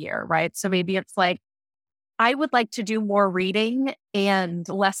throughout the year, right? So maybe it's like, I would like to do more reading and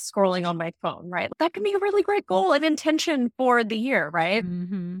less scrolling on my phone, right? That can be a really great goal and intention for the year, right?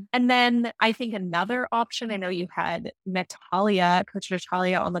 And then I think another option, I know you had Coach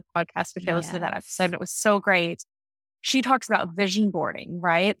Natalia on the podcast, which I listened to that episode, and it was so great. She talks about vision boarding,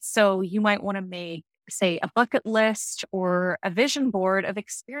 right? So you might want to make, say, a bucket list or a vision board of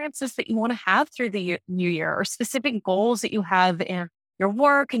experiences that you want to have through the new year, or specific goals that you have in your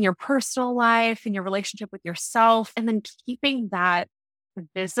work and your personal life and your relationship with yourself. And then keeping that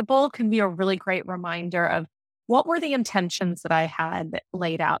visible can be a really great reminder of what were the intentions that I had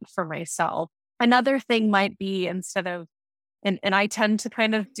laid out for myself. Another thing might be, instead of, and I tend to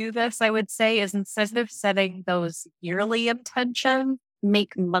kind of do this, I would say, is instead of setting those yearly intentions,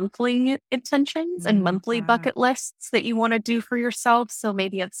 make monthly intentions and monthly bucket lists that you want to do for yourself. So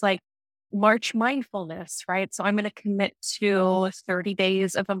maybe it's like March mindfulness, right? So I'm going to commit to 30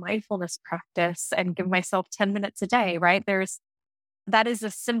 days of a mindfulness practice and give myself 10 minutes a day, right? That is a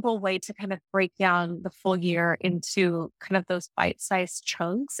simple way to kind of break down the full year into kind of those bite-sized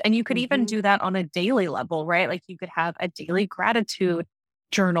chunks. And you could even do that on a daily level, right? Like you could have a daily gratitude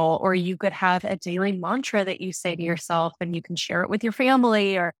journal, or you could have a daily mantra that you say to yourself, and you can share it with your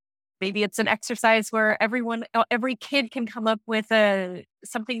family. Or maybe it's an exercise where every kid can come up with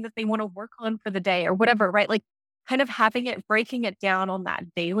something that they want to work on for the day or whatever, right? Like kind of breaking it down on that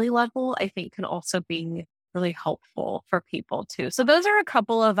daily level, I think can also be really helpful for people too. So those are a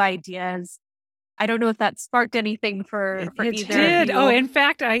couple of ideas. I don't know if that sparked anything for either did. of you. Oh, in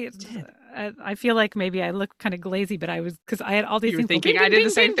fact, I feel like maybe I look kind of glazy, but because I had all these You things. were thinking I did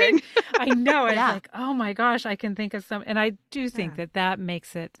the same thing. I know. I was like, oh my gosh, I can think of some. And I do think that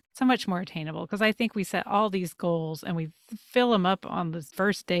makes it so much more attainable, because I think we set all these goals and we fill them up on the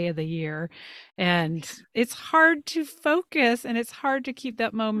first day of the year. And it's hard to focus, and it's hard to keep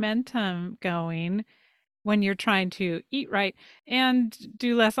that momentum going when you're trying to eat right and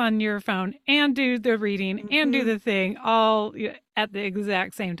do less on your phone and do the reading and do the thing all at the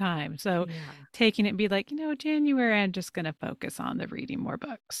exact same time. So taking it and be like, January, I'm just going to focus on the reading more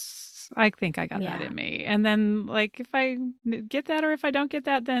books. I think I got that in me. And then like, if I get that, or if I don't get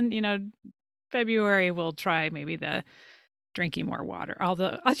that, then, February we'll try maybe the drinking more water.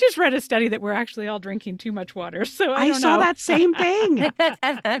 Although I just read a study that we're actually all drinking too much water. So I saw that same thing.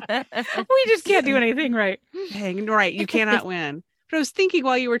 We just can't do anything right. Dang, right. You cannot win. But I was thinking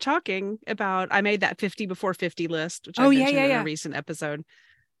while you were talking about, I made that 50 before 50 list, which I mentioned in a recent episode,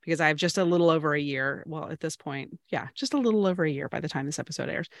 because I have just a little over a year. Well, at this point, just a little over a year by the time this episode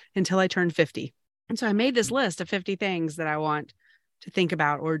airs, until I turn 50. And so I made this list of 50 things that I want to think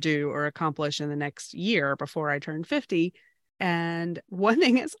about or do or accomplish in the next year before I turn 50. And one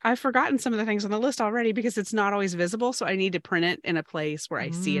thing is, I've forgotten some of the things on the list already because it's not always visible. So I need to print it in a place where I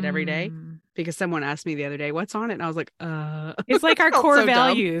see it every day, because someone asked me the other day, what's on it? And I was like, It's like our core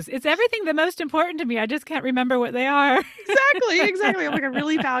values. It's everything the most important to me. I just can't remember what they are. Exactly. I'm like,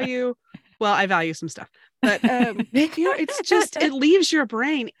 I value some stuff, But it's just it leaves your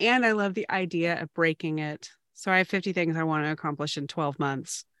brain. And I love the idea of breaking it. So I have 50 things I want to accomplish in 12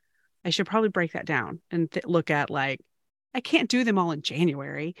 months. I should probably break that down and look at like, I can't do them all in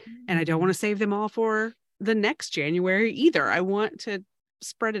January, and I don't want to save them all for the next January either. I want to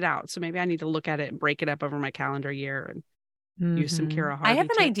spread it out. So maybe I need to look at it and break it up over my calendar year and use some Kira Harvey I have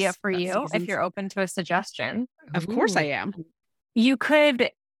an idea tips for about you seasons. if you're open to a suggestion. Of course I am. You could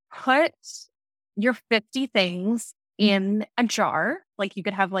put your 50 things in a jar. Like you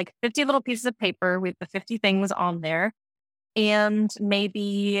could have like 50 little pieces of paper with the 50 things on there. And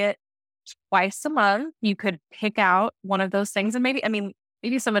maybe twice a month, you could pick out one of those things. And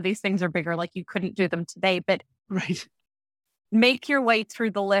maybe some of these things are bigger, like you couldn't do them today, but Right. make your way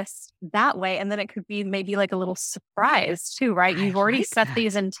through the list that way. And then it could be maybe like a little surprise too, right? You've already set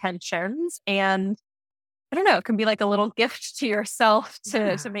these intentions, and I don't know, it can be like a little gift to yourself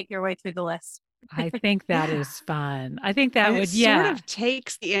to make your way through the list. I think that is fun. I think that would, sort of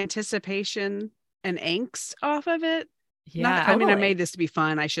takes the anticipation and angst off of it. Yeah. I mean, I made this to be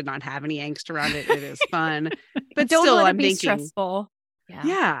fun. I should not have any angst around it. It is fun, but don't still, let I'm it be thinking, stressful.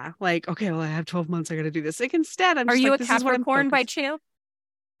 Yeah, like, okay, well, I have 12 months. I got to do this. Like, instead, I'm Are just you like, a Capricorn by chance?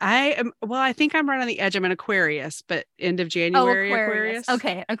 I am. Well, I think I'm right on the edge. I'm an Aquarius, but end of January, Aquarius.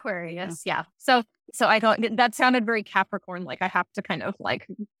 Okay, Aquarius. Yeah. So I don't. That sounded very Capricorn. Like I have to kind of like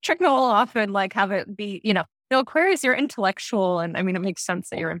trickle off and like have it be, No, Aquarius, you're intellectual, and I mean, it makes sense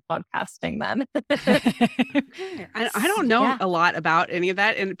that you're in podcasting then. I don't know a lot about any of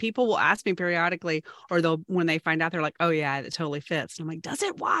that, and people will ask me periodically, or when they find out, they're like, "Oh yeah, it totally fits." And I'm like, "Does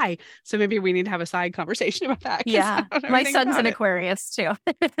it? Why?" So maybe we need to have a side conversation about that. Yeah, my son's an Aquarius too.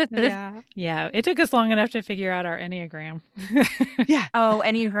 Yeah. It took us long enough to figure out our Enneagram. Yeah. Oh,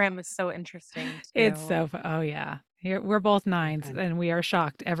 Enneagram is so interesting too. It's so fun. Oh yeah. Here, we're both 9s, and we are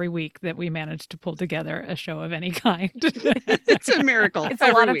shocked every week that we manage to pull together a show of any kind. It's a miracle. It's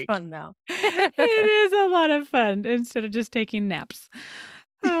a lot of fun, though. It is a lot of fun instead of just taking naps.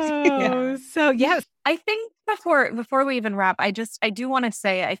 Oh, so yes. I think before we even wrap, I do want to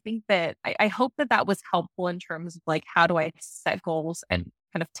say, I think that I hope that was helpful in terms of like, how do I set goals and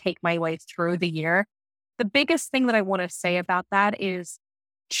kind of take my way through the year? The biggest thing that I want to say about that is,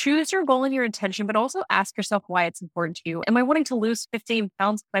 choose your goal and your intention, but also ask yourself why it's important to you. Am I wanting to lose 15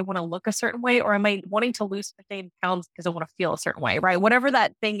 pounds because I want to look a certain way? Or am I wanting to lose 15 pounds because I want to feel a certain way, right? Whatever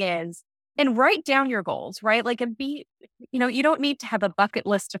that thing is. And write down your goals, right? Like, and you don't need to have a bucket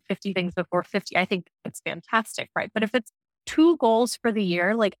list of 50 things before 50. I think it's fantastic, right? But if it's 2 goals for the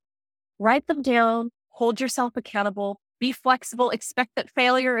year, like write them down, hold yourself accountable, be flexible, expect that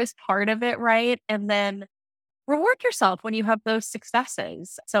failure is part of it, right? And then reward yourself when you have those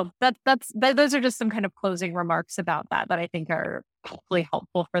successes. So those are just some kind of closing remarks about that I think are hopefully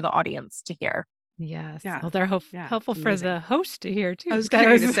helpful for the audience to hear. Yes. Yeah. Well, they're helpful for the host to hear too. I was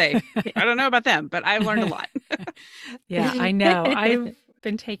going to say, I don't know about them, but I've learned a lot. Yeah, I know. I've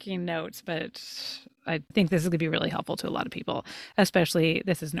been taking notes, but I think this is going to be really helpful to a lot of people, especially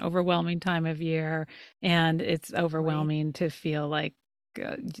this is an overwhelming time of year, and it's overwhelming to feel like,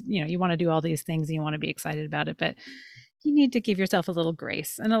 you want to do all these things and you want to be excited about it, but you need to give yourself a little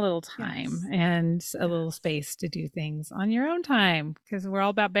grace and a little time and a little space to do things on your own time, because we're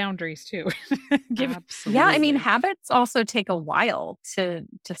all about boundaries too. Absolutely. Yeah, I mean, habits also take a while to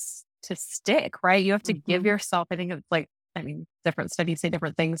stick, right? You have to give yourself, I think it's like, different studies say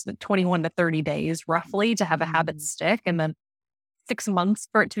different things, but 21 to 30 days roughly to have a habit stick, and then 6 months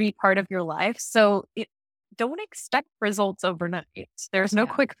for it to be part of your life. So don't expect results overnight. There's no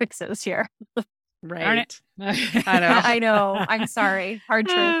quick fixes here. Right. I know. I'm sorry. Hard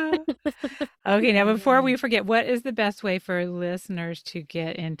truth. Okay. Now, before we forget, what is the best way for listeners to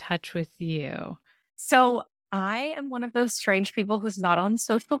get in touch with you? So I am one of those strange people who's not on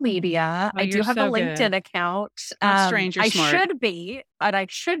social media. I do have a LinkedIn account. Not strange, you're smart. I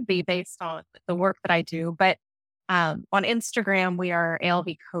should be based on the work that I do. But on Instagram, we are ALV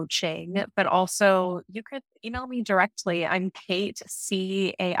Coaching, but also you could email me directly. I'm Kate,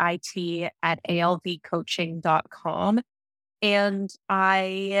 CAIT @alvcoaching.com. And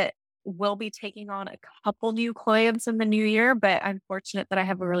I will be taking on a couple new clients in the new year, but I'm fortunate that I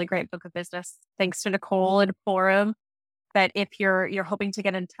have a really great book of business, thanks to Nicole and Forum. But if you're hoping to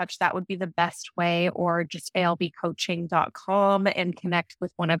get in touch, that would be the best way, or just alvcoaching.com and connect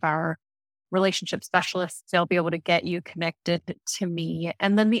with one of our relationship specialists. They'll be able to get you connected to me.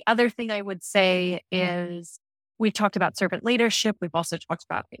 And then the other thing I would say is, we've talked about servant leadership. We've also talked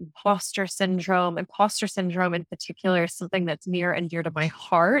about imposter syndrome. Imposter syndrome in particular is something that's near and dear to my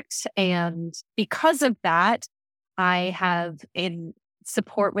heart. And because of that, I have, in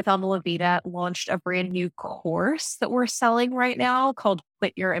Support with Alma Levita launched a brand new course that we're selling right now called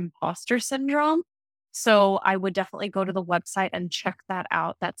Quit Your Imposter Syndrome. So I would definitely go to the website and check that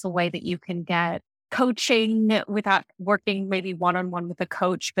out. That's a way that you can get coaching without working maybe one-on-one with a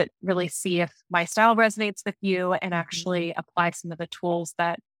coach, but really see if my style resonates with you and actually apply some of the tools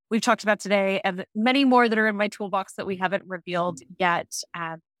that we've talked about today and many more that are in my toolbox that we haven't revealed yet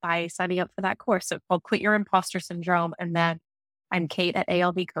by signing up for that course. So it's called Quit Your Imposter Syndrome. And then I'm Kate at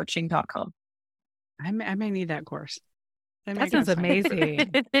alvcoaching.com. I may need that course. That sounds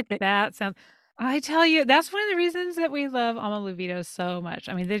amazing. I tell you, that's one of the reasons that we love Alma Levito so much.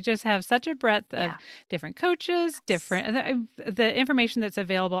 I mean, they just have such a breadth of different coaches, the information that's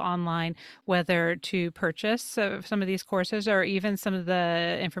available online, whether to purchase some of these courses or even some of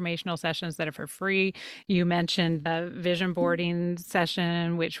the informational sessions that are for free. You mentioned a vision boarding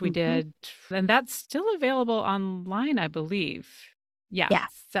session, which we did, and that's still available online, I believe. Yeah.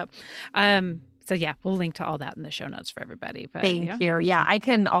 So yeah, we'll link to all that in the show notes for everybody. But Thank you. Yeah,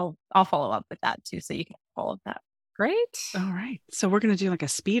 I'll follow up with that too. So you can follow that. Great. All right. So we're going to do like a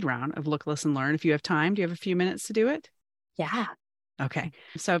speed round of look, listen, learn. If you have time, do you have a few minutes to do it? Yeah. Okay.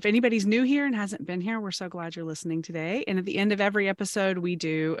 So if anybody's new here and hasn't been here, we're so glad you're listening today. And at the end of every episode, we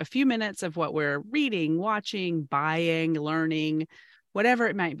do a few minutes of what we're reading, watching, buying, learning, whatever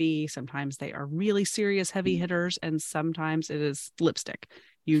it might be. Sometimes they are really serious heavy hitters, and sometimes it is lipstick.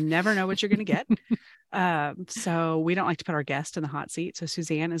 You never know what you're going to get. So we don't like to put our guest in the hot seat. So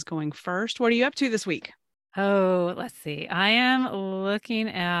Suzanne is going first. What are you up to this week? Oh, let's see. I am looking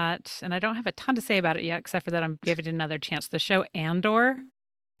at, and I don't have a ton to say about it yet, except for that I'm giving it another chance. The show Andor.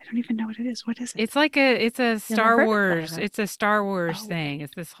 I don't even know what it is. What is it? It's like it's a Star Wars. It's a Star Wars thing.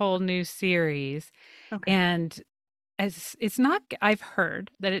 It's this whole new series. Okay. And it's not, I've heard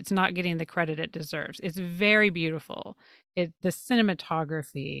that it's not getting the credit it deserves. It's very beautiful. The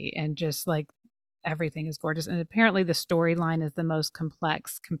cinematography and just like everything is gorgeous. And apparently the storyline is the most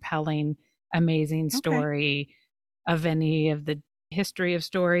complex, compelling, amazing story of any of the history of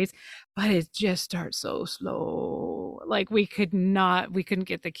stories, but it just starts so slow. Like we couldn't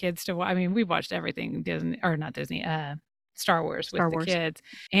get the kids to watch. I mean, we watched everything Star Wars with the kids,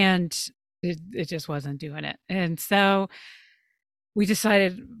 and it just wasn't doing it. And so we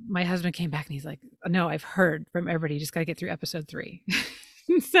decided, my husband came back and he's like, no, I've heard from everybody, you just got to get through episode 3.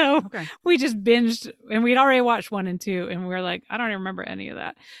 So we just binged, and we'd already watched 1 and 2, and we were like, I don't even remember any of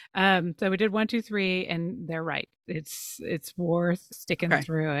that. So we did 1, 2, 3, and they're right. It's worth sticking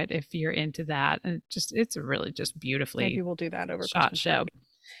through it if you're into that. And it's a really just beautifully maybe we'll do that over shot Christmas show. Break.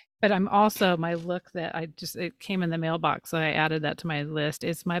 But I'm also, my look that it came in the mailbox, so I added that to my list.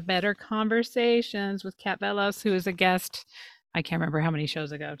 It's my Better Conversations with Kat Vellos, who is a guest. I can't remember how many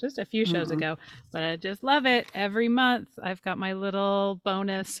shows ago, just a few shows ago, but I just love it. Every month I've got my little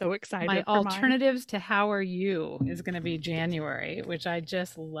bonus. So excited. My alternatives to How Are You is going to be January, which I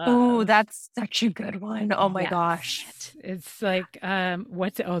just love. Oh, that's such a good one. Oh my gosh. It's like,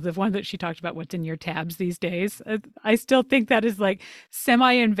 the one that she talked about, what's in your tabs these days. I still think that is like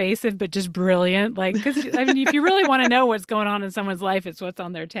semi-invasive, but just brilliant. Like, because I mean, if you really want to know what's going on in someone's life, it's what's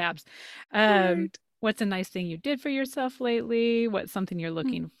on their tabs. What's a nice thing you did for yourself lately? What's something you're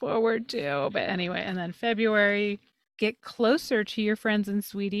looking forward to? But anyway, and then February, get closer to your friends and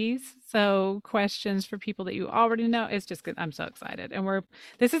sweeties. So questions for people that you already know. It's just good. I'm so excited. And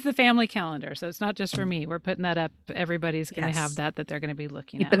this is the family calendar. So it's not just for me. We're putting that up. Everybody's going to have that they're going to be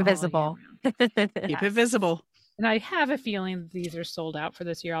looking at. Keep it visible. Keep it visible. And I have a feeling these are sold out for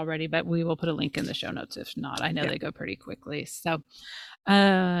this year already, but we will put a link in the show notes if not. I know they go pretty quickly. So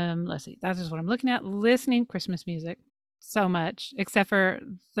let's see. That is what I'm looking at. Listening Christmas music so much, except for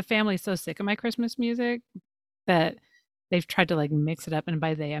the family's so sick of my Christmas music that they've tried to like mix it up. And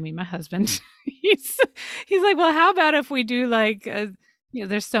by they, I mean my husband. he's like, well, how about if we do like,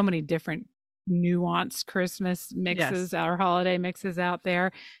 there's so many different nuanced Christmas mixes, our holiday mixes out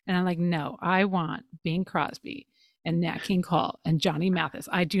there. And I'm like, no, I want Bing Crosby and Nat King Cole and Johnny Mathis.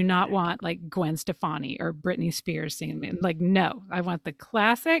 I do not want like Gwen Stefani or Britney Spears singing. Like, no, I want the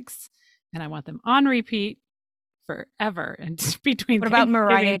classics and I want them on repeat forever. And between what about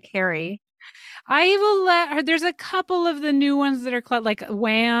Mariah Carey? I will let her. There's a couple of the new ones that are like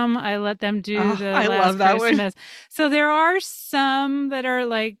Wham. I let them do the I Last love that Christmas. one. So there are some that are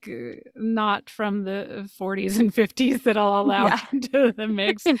like not from the 40s and 50s that I'll allow into the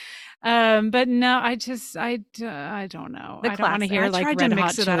mix. But no, I don't know. I don't want to hear like Red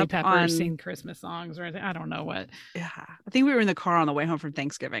Hot Chili Peppers sing Christmas songs or anything. I don't know what. Yeah, I think we were in the car on the way home from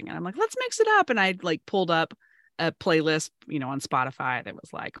Thanksgiving, and I'm like, let's mix it up. And I like pulled up a playlist, on Spotify that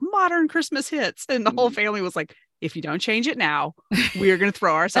was like modern Christmas hits, and the whole family was like, if you don't change it now, we are going to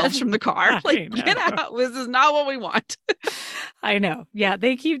throw ourselves from the car. Like, get out. This is not what we want. I know. Yeah.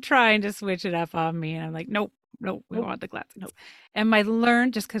 They keep trying to switch it up on me. And I'm like, nope. Nope, we want the glasses. Nope. And I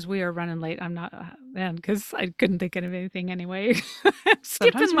learned, just because we are running late, I'm not, and because I couldn't think of anything anyway.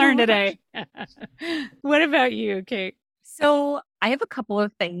 Skip and learn today. What about you, Kate? So I have a couple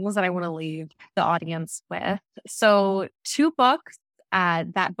of things that I want to leave the audience with. So 2 books,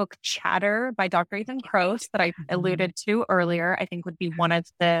 that book Chatter by Dr. Ethan Kroos that I alluded to earlier, I think would be one of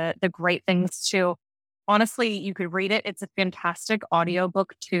the great things to, honestly, you could read it. It's a fantastic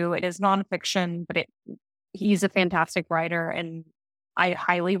audiobook too. It is nonfiction, but he's a fantastic writer and I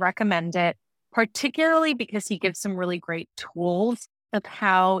highly recommend it, particularly because he gives some really great tools of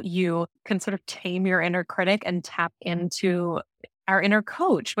how you can sort of tame your inner critic and tap into our inner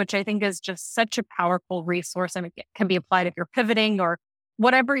coach, which I think is just such a powerful resource, and it can be applied if you're pivoting or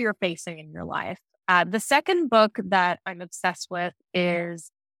whatever you're facing in your life. The second book that I'm obsessed with is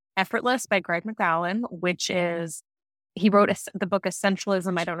Effortless by Greg McKeown, which is, he wrote the book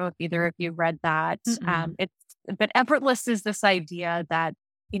Essentialism. I don't know if either of you read that. But effortless is this idea that,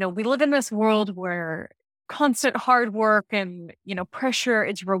 we live in this world where constant hard work and, pressure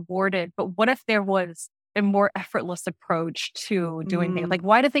is rewarded. But what if there was a more effortless approach to doing things? Like,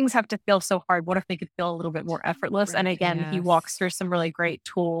 why do things have to feel so hard? What if they could feel a little bit more effortless? Right, and again, he walks through some really great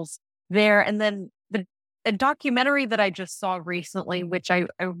tools there. And then a documentary that I just saw recently, which I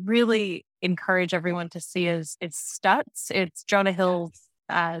really encourage everyone to see, is Stutz. It's Jonah Hill's,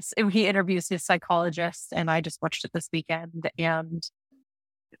 he interviews his psychologist, and I just watched it this weekend. And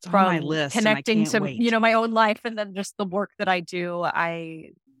it's on my list, connecting to, my own life and then just the work that I do, I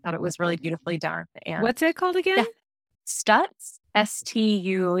thought it was really beautifully done. And what's it called again? Yeah. Stutz,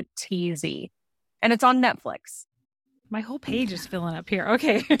 Stutz. And it's on Netflix. My whole page is filling up here.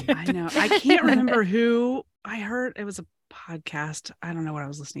 Okay. I know. I can't remember who I heard. It was a podcast. I don't know what I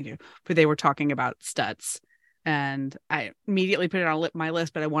was listening to, but they were talking about Stutz. And I immediately put it on my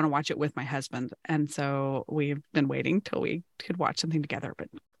list, but I want to watch it with my husband. And so we've been waiting till we could watch something together, but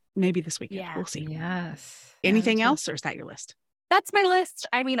maybe this weekend. Yeah. We'll see. Yes. Anything else, or is that your list? That's my list.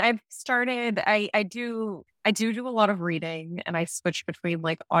 I mean, I've started, I do a lot of reading, and I switch between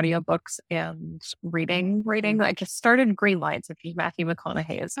like audiobooks and reading. I just started Green Lights, which is Matthew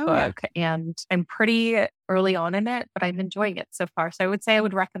McConaughey's book, and I'm pretty early on in it, but I'm enjoying it so far. So I would say I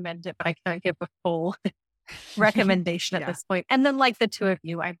would recommend it, but I can't give a full recommendation at this point. And then, like the two of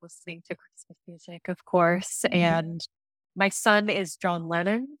you, I'm listening to Christmas music, of course, and my son is John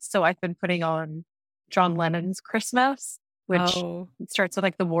Lennon, so I've been putting on John Lennon's Christmas, which starts with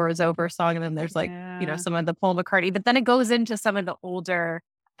like the War Is Over song, and then there's like some of the Paul McCartney, but then it goes into some of the older,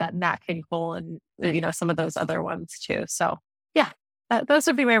 that Nat King Cole, and some of those other ones too. So those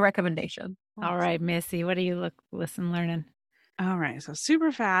would be my recommendation. All right, Missy, what are you learning? All right, so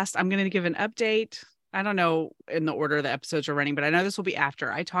super fast, I'm going to give an update. I don't know in the order the episodes are running, but I know this will be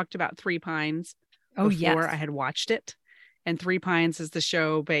after. I talked about Three Pines before I had watched it. And Three Pines is the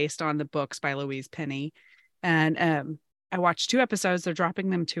show based on the books by Louise Penny. And I watched 2 episodes. They're dropping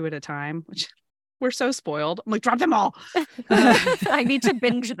them 2 at a time, which we're so spoiled. I'm like, drop them all. I need to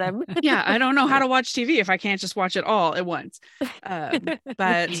binge them. Yeah, I don't know how to watch TV if I can't just watch it all at once.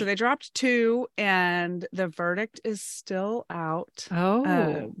 But so they dropped 2, and the verdict is still out.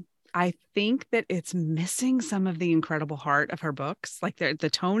 I think that it's missing some of the incredible heart of her books. Like the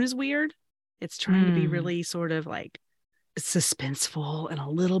tone is weird. It's trying to be really sort of like suspenseful and a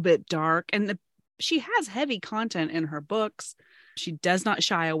little bit dark. And she has heavy content in her books. She does not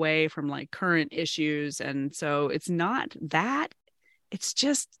shy away from like current issues. And so it's not that. It's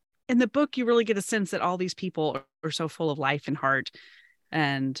just in the book, you really get a sense that all these people are so full of life and heart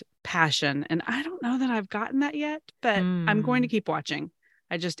and passion. And I don't know that I've gotten that yet, but I'm going to keep watching.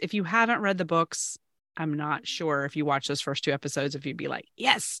 If you haven't read the books, I'm not sure if you watch those first 2 episodes, if you'd be like,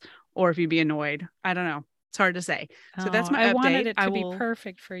 yes, or if you'd be annoyed. I don't know. It's hard to say. So that's my update. I wanted it to be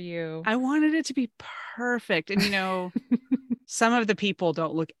perfect for you. I wanted it to be perfect. And, some of the people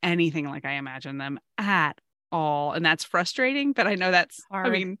don't look anything like I imagine them at all. And that's frustrating, but I know that's hard. I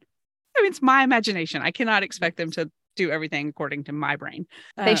mean, it's my imagination. I cannot expect them to do everything according to my brain.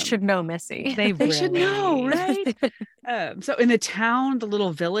 They should know, Missy. They should know, right? So in the town, the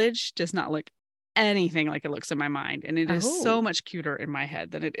little village does not look anything like it looks in my mind, and it is so much cuter in my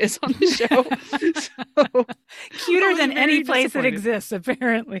head than it is on the show. So, cuter than any place that exists,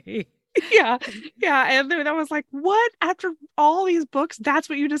 apparently. Yeah. And then I was like, what? After all these books, that's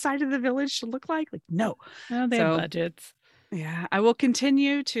what you decided the village should look like? Like, no. Oh, they have budgets. Yeah, I will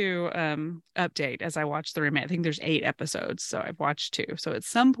continue to update as I watch the remaining. I think there's 8 episodes, so I've watched 2. So at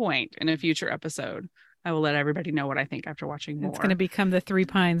some point in a future episode, I will let everybody know what I think after watching more. It's going to become the Three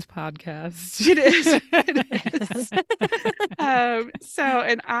Pines podcast. It is. It is.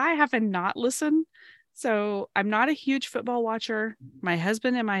 And I have not listened. So I'm not a huge football watcher. My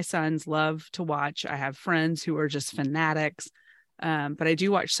husband and my sons love to watch. I have friends who are just fanatics. But I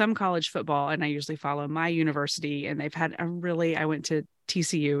do watch some college football, and I usually follow my university. And they've had I went to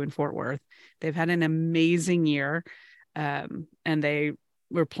TCU in Fort Worth. They've had an amazing year. And they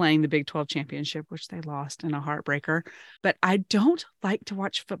were playing the Big 12 championship, which they lost in a heartbreaker. But I don't like to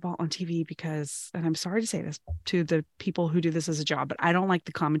watch football on TV because, and I'm sorry to say this to the people who do this as a job, but I don't like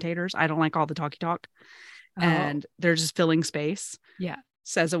the commentators. I don't like all the talky talk. Oh. And they're just filling space. Yeah.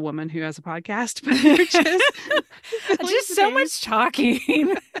 Says a woman who has a podcast, but they're just so much talking.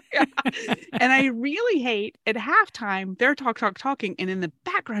 Yeah. And I really hate at halftime, they're talking. And in the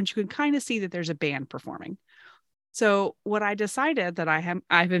background, you can kind of see that there's a band performing. So what I decided that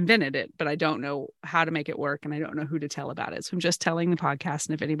I've invented it, but I don't know how to make it work. And I don't know who to tell about it. So I'm just telling the podcast.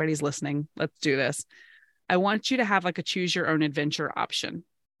 And if anybody's listening, let's do this. I want you to have like a choose your own adventure option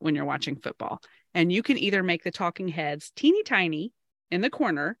when you're watching football. And you can either make the talking heads teeny tiny in the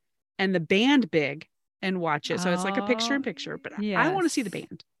corner and the band big and watch it. So it's like a picture in picture, but yes. I want to see the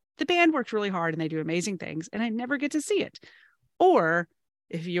band. The band worked really hard and they do amazing things and I never get to see it. Or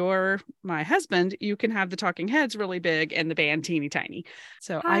if you're my husband, you can have the talking heads really big and the band teeny tiny.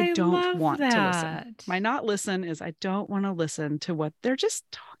 So I don't want to listen. My not listen is I don't want to listen to what they're just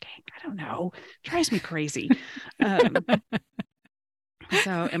talking. I don't know. It drives me crazy. And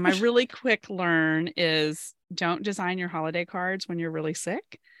my really quick learn is don't design your holiday cards when you're really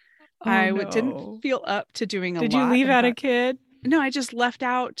sick. Didn't feel up to doing a lot. Did you leave out a kid? No, I just left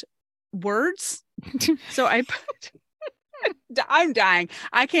out words. So I put... I'm dying.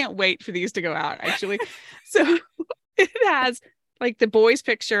 I can't wait for these to go out, actually. So it has like the boys'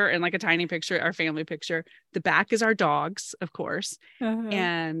 picture and like a tiny picture, our family picture. The back is our dogs, of course. Uh-huh.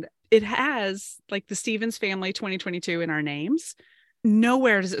 And it has like the Stevens family 2022 in our names.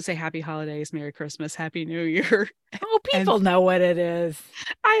 Nowhere does it say Happy Holidays, Merry Christmas, Happy New Year. Oh, people know what it is.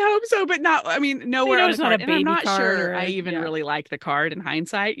 I hope so, but nowhere on the card. And I'm not sure I even yeah. really like the card in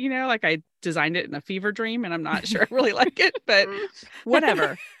hindsight. Like I designed it in a fever dream and I'm not sure I really like it, but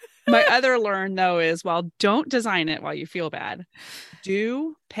whatever. My other learn though is don't design it while you feel bad.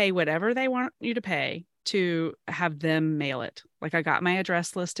 Do pay whatever they want you to pay to have them mail it. Like I got my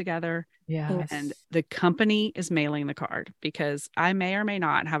address list together. Yeah. And the company is mailing the card because I may or may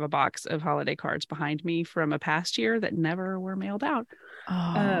not have a box of holiday cards behind me from a past year that never were mailed out.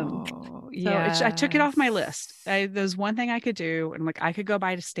 Yeah. So I took it off my list. There's one thing I could do. And like, I could go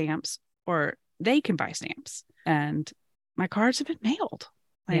buy the stamps or they can buy stamps and my cards have been mailed.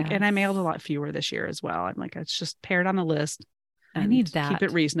 And I mailed a lot fewer this year as well. I'm like, it's just paired on the list. I need that. Keep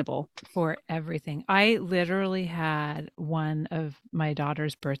it reasonable. For everything. I literally had one of my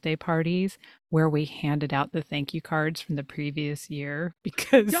daughter's birthday parties where we handed out the thank you cards from the previous year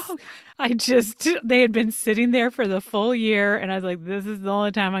because they had been sitting there for the full year. And I was like, this is the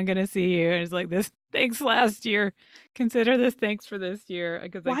only time I'm going to see you. And it's like, this thanks last year. Consider this thanks for this year.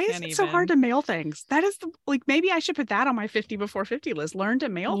 Because why is it so hard to mail things? That is maybe I should put that on my 50 before 50 list. Learn to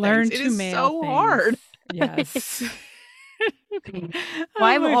mail things. It is so hard. Yes. Well,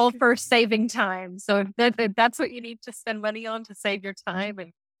 I'm all for saving time. So if that's what you need to spend money on to save your time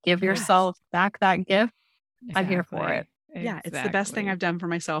and give yourself back that gift, I'm here for it. Yeah, it's the best thing I've done for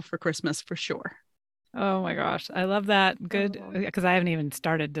myself for Christmas for sure. Oh my gosh. I love that. Good. Because I haven't even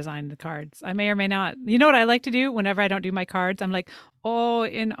started designing the cards. I may or may not. You know what I like to do whenever I don't do my cards? I'm like,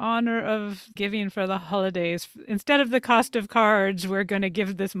 in honor of giving for the holidays, instead of the cost of cards, we're going to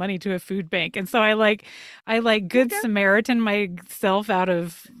give this money to a food bank. And so I like good Samaritan myself out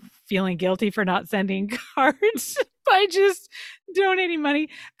of feeling guilty for not sending cards by just donating money.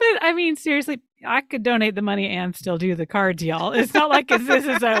 But I mean, seriously, I could donate the money and still do the cards, y'all. It's not like this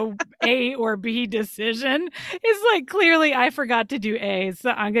is A or B decision. It's like clearly I forgot to do A, so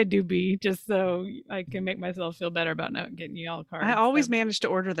I'm going to do B just so I can make myself feel better about not getting y'all cards. I always manage to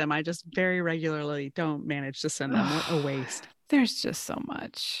order them. I just very regularly don't manage to send them. What a waste. There's just so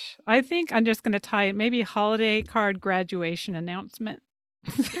much. I think I'm just going to tie maybe holiday card graduation announcement.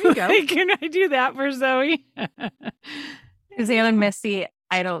 There you go. Can I do that for Zoe? Suzanne and Missy,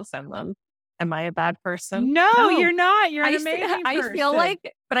 I don't send them. Am I a bad person? No, you're not. You're an amazing person. I feel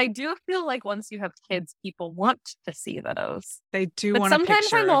like, but I do feel like once you have kids, people want to see those. They do but want a picture.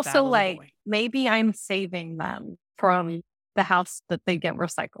 Sometimes I'm also like, boy. maybe I'm saving them from the house that they get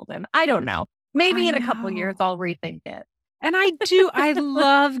recycled in. I don't know. Maybe in a couple of years I'll rethink it. And I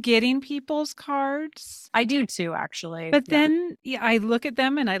love getting people's cards. I do too, actually. But then I look at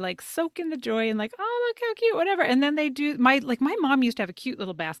them and I like soak in the joy and like, oh, look how cute, whatever. And then they do my mom used to have a cute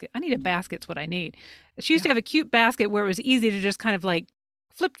little basket. I need a basket's what I need. She used to have a cute basket where it was easy to just kind of like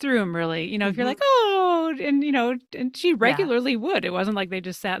flip through them really. If you're like, oh, and and she regularly would. It wasn't like they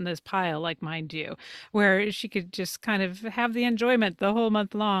just sat in this pile like mine do, where she could just kind of have the enjoyment the whole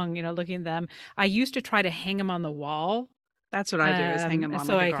month long, looking at them. I used to try to hang them on the wall. That's what I do is hang them on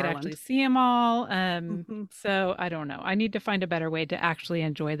so like a I garland. could actually see them all. So I don't know. I need to find a better way to actually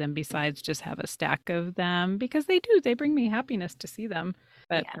enjoy them besides just have a stack of them because they bring me happiness to see them,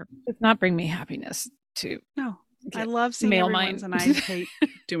 but it's not bring me happiness to. No, I love seeing everyone's and I hate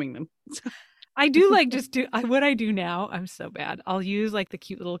doing them. I do like what I do now. I'm so bad. I'll use like the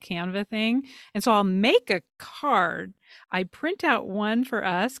cute little Canva thing. And so I'll make a card. I print out one for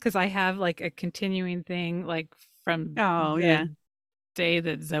us because I have like a continuing thing like from the day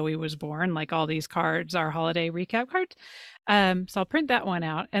that Zoe was born, like all these cards, our holiday recap cards. So I'll print that one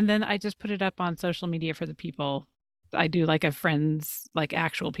out and then I just put it up on social media for the people. I do like a friends, like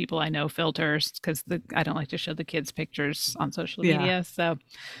actual people I know filters because I don't like to show the kids pictures on social media. So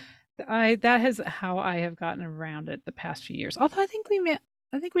that is how I have gotten around it the past few years. Although I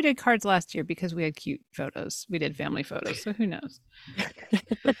think we did cards last year because we had cute photos. We did family photos. So who knows?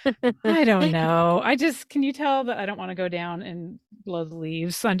 I don't know. Can you tell that I don't want to go down and blow the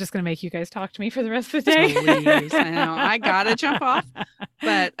leaves? So I'm just going to make you guys talk to me for the rest of the day. Leaves. I know. I got to jump off.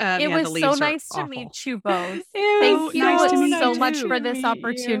 But it was so nice to meet you both. Thank you so much for this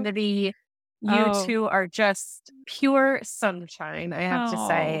opportunity. You two are just pure sunshine, I have to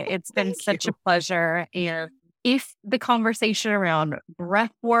say. It's been such a pleasure. And if the conversation around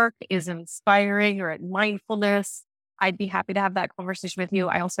breath work is inspiring or mindfulness, I'd be happy to have that conversation with you.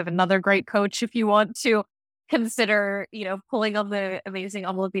 I also have another great coach if you want to consider, pulling on the amazing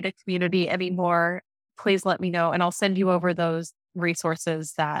Amala Vita community anymore. Please let me know. And I'll send you over those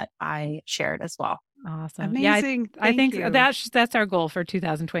resources that I shared as well. Awesome. Amazing. Yeah, I think that's our goal for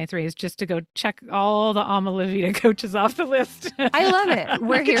 2023 is just to go check all the Amala Vita coaches off the list. I love it.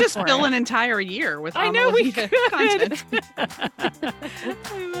 We're here just for fill it. an entire year with I know we could. content.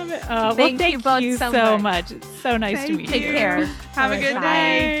 I love it. Thank you both so much. It's so nice to meet you. Take care. Have a good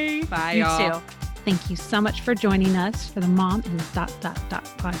day. Bye, y'all. You too. Thank you so much for joining us for the Mom and ...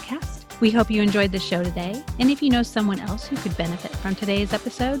 podcast. We hope you enjoyed the show today. And if you know someone else who could benefit from today's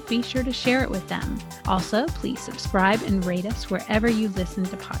episode, be sure to share it with them. Also, please subscribe and rate us wherever you listen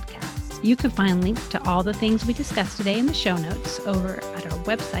to podcasts. You can find links to all the things we discussed today in the show notes over at our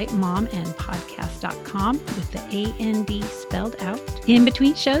website, momandpodcast.com with the AND spelled out. In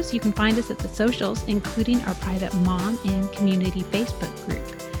between shows, you can find us at the socials, including our private Mom and Community Facebook group.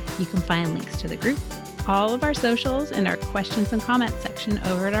 You can find links to the group, all of our socials, and our questions and comments section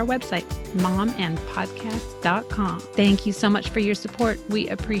over at our website, momandpodcast.com. Thank you so much for your support. We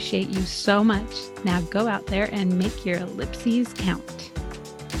appreciate you so much. Now go out there and make your ellipses count.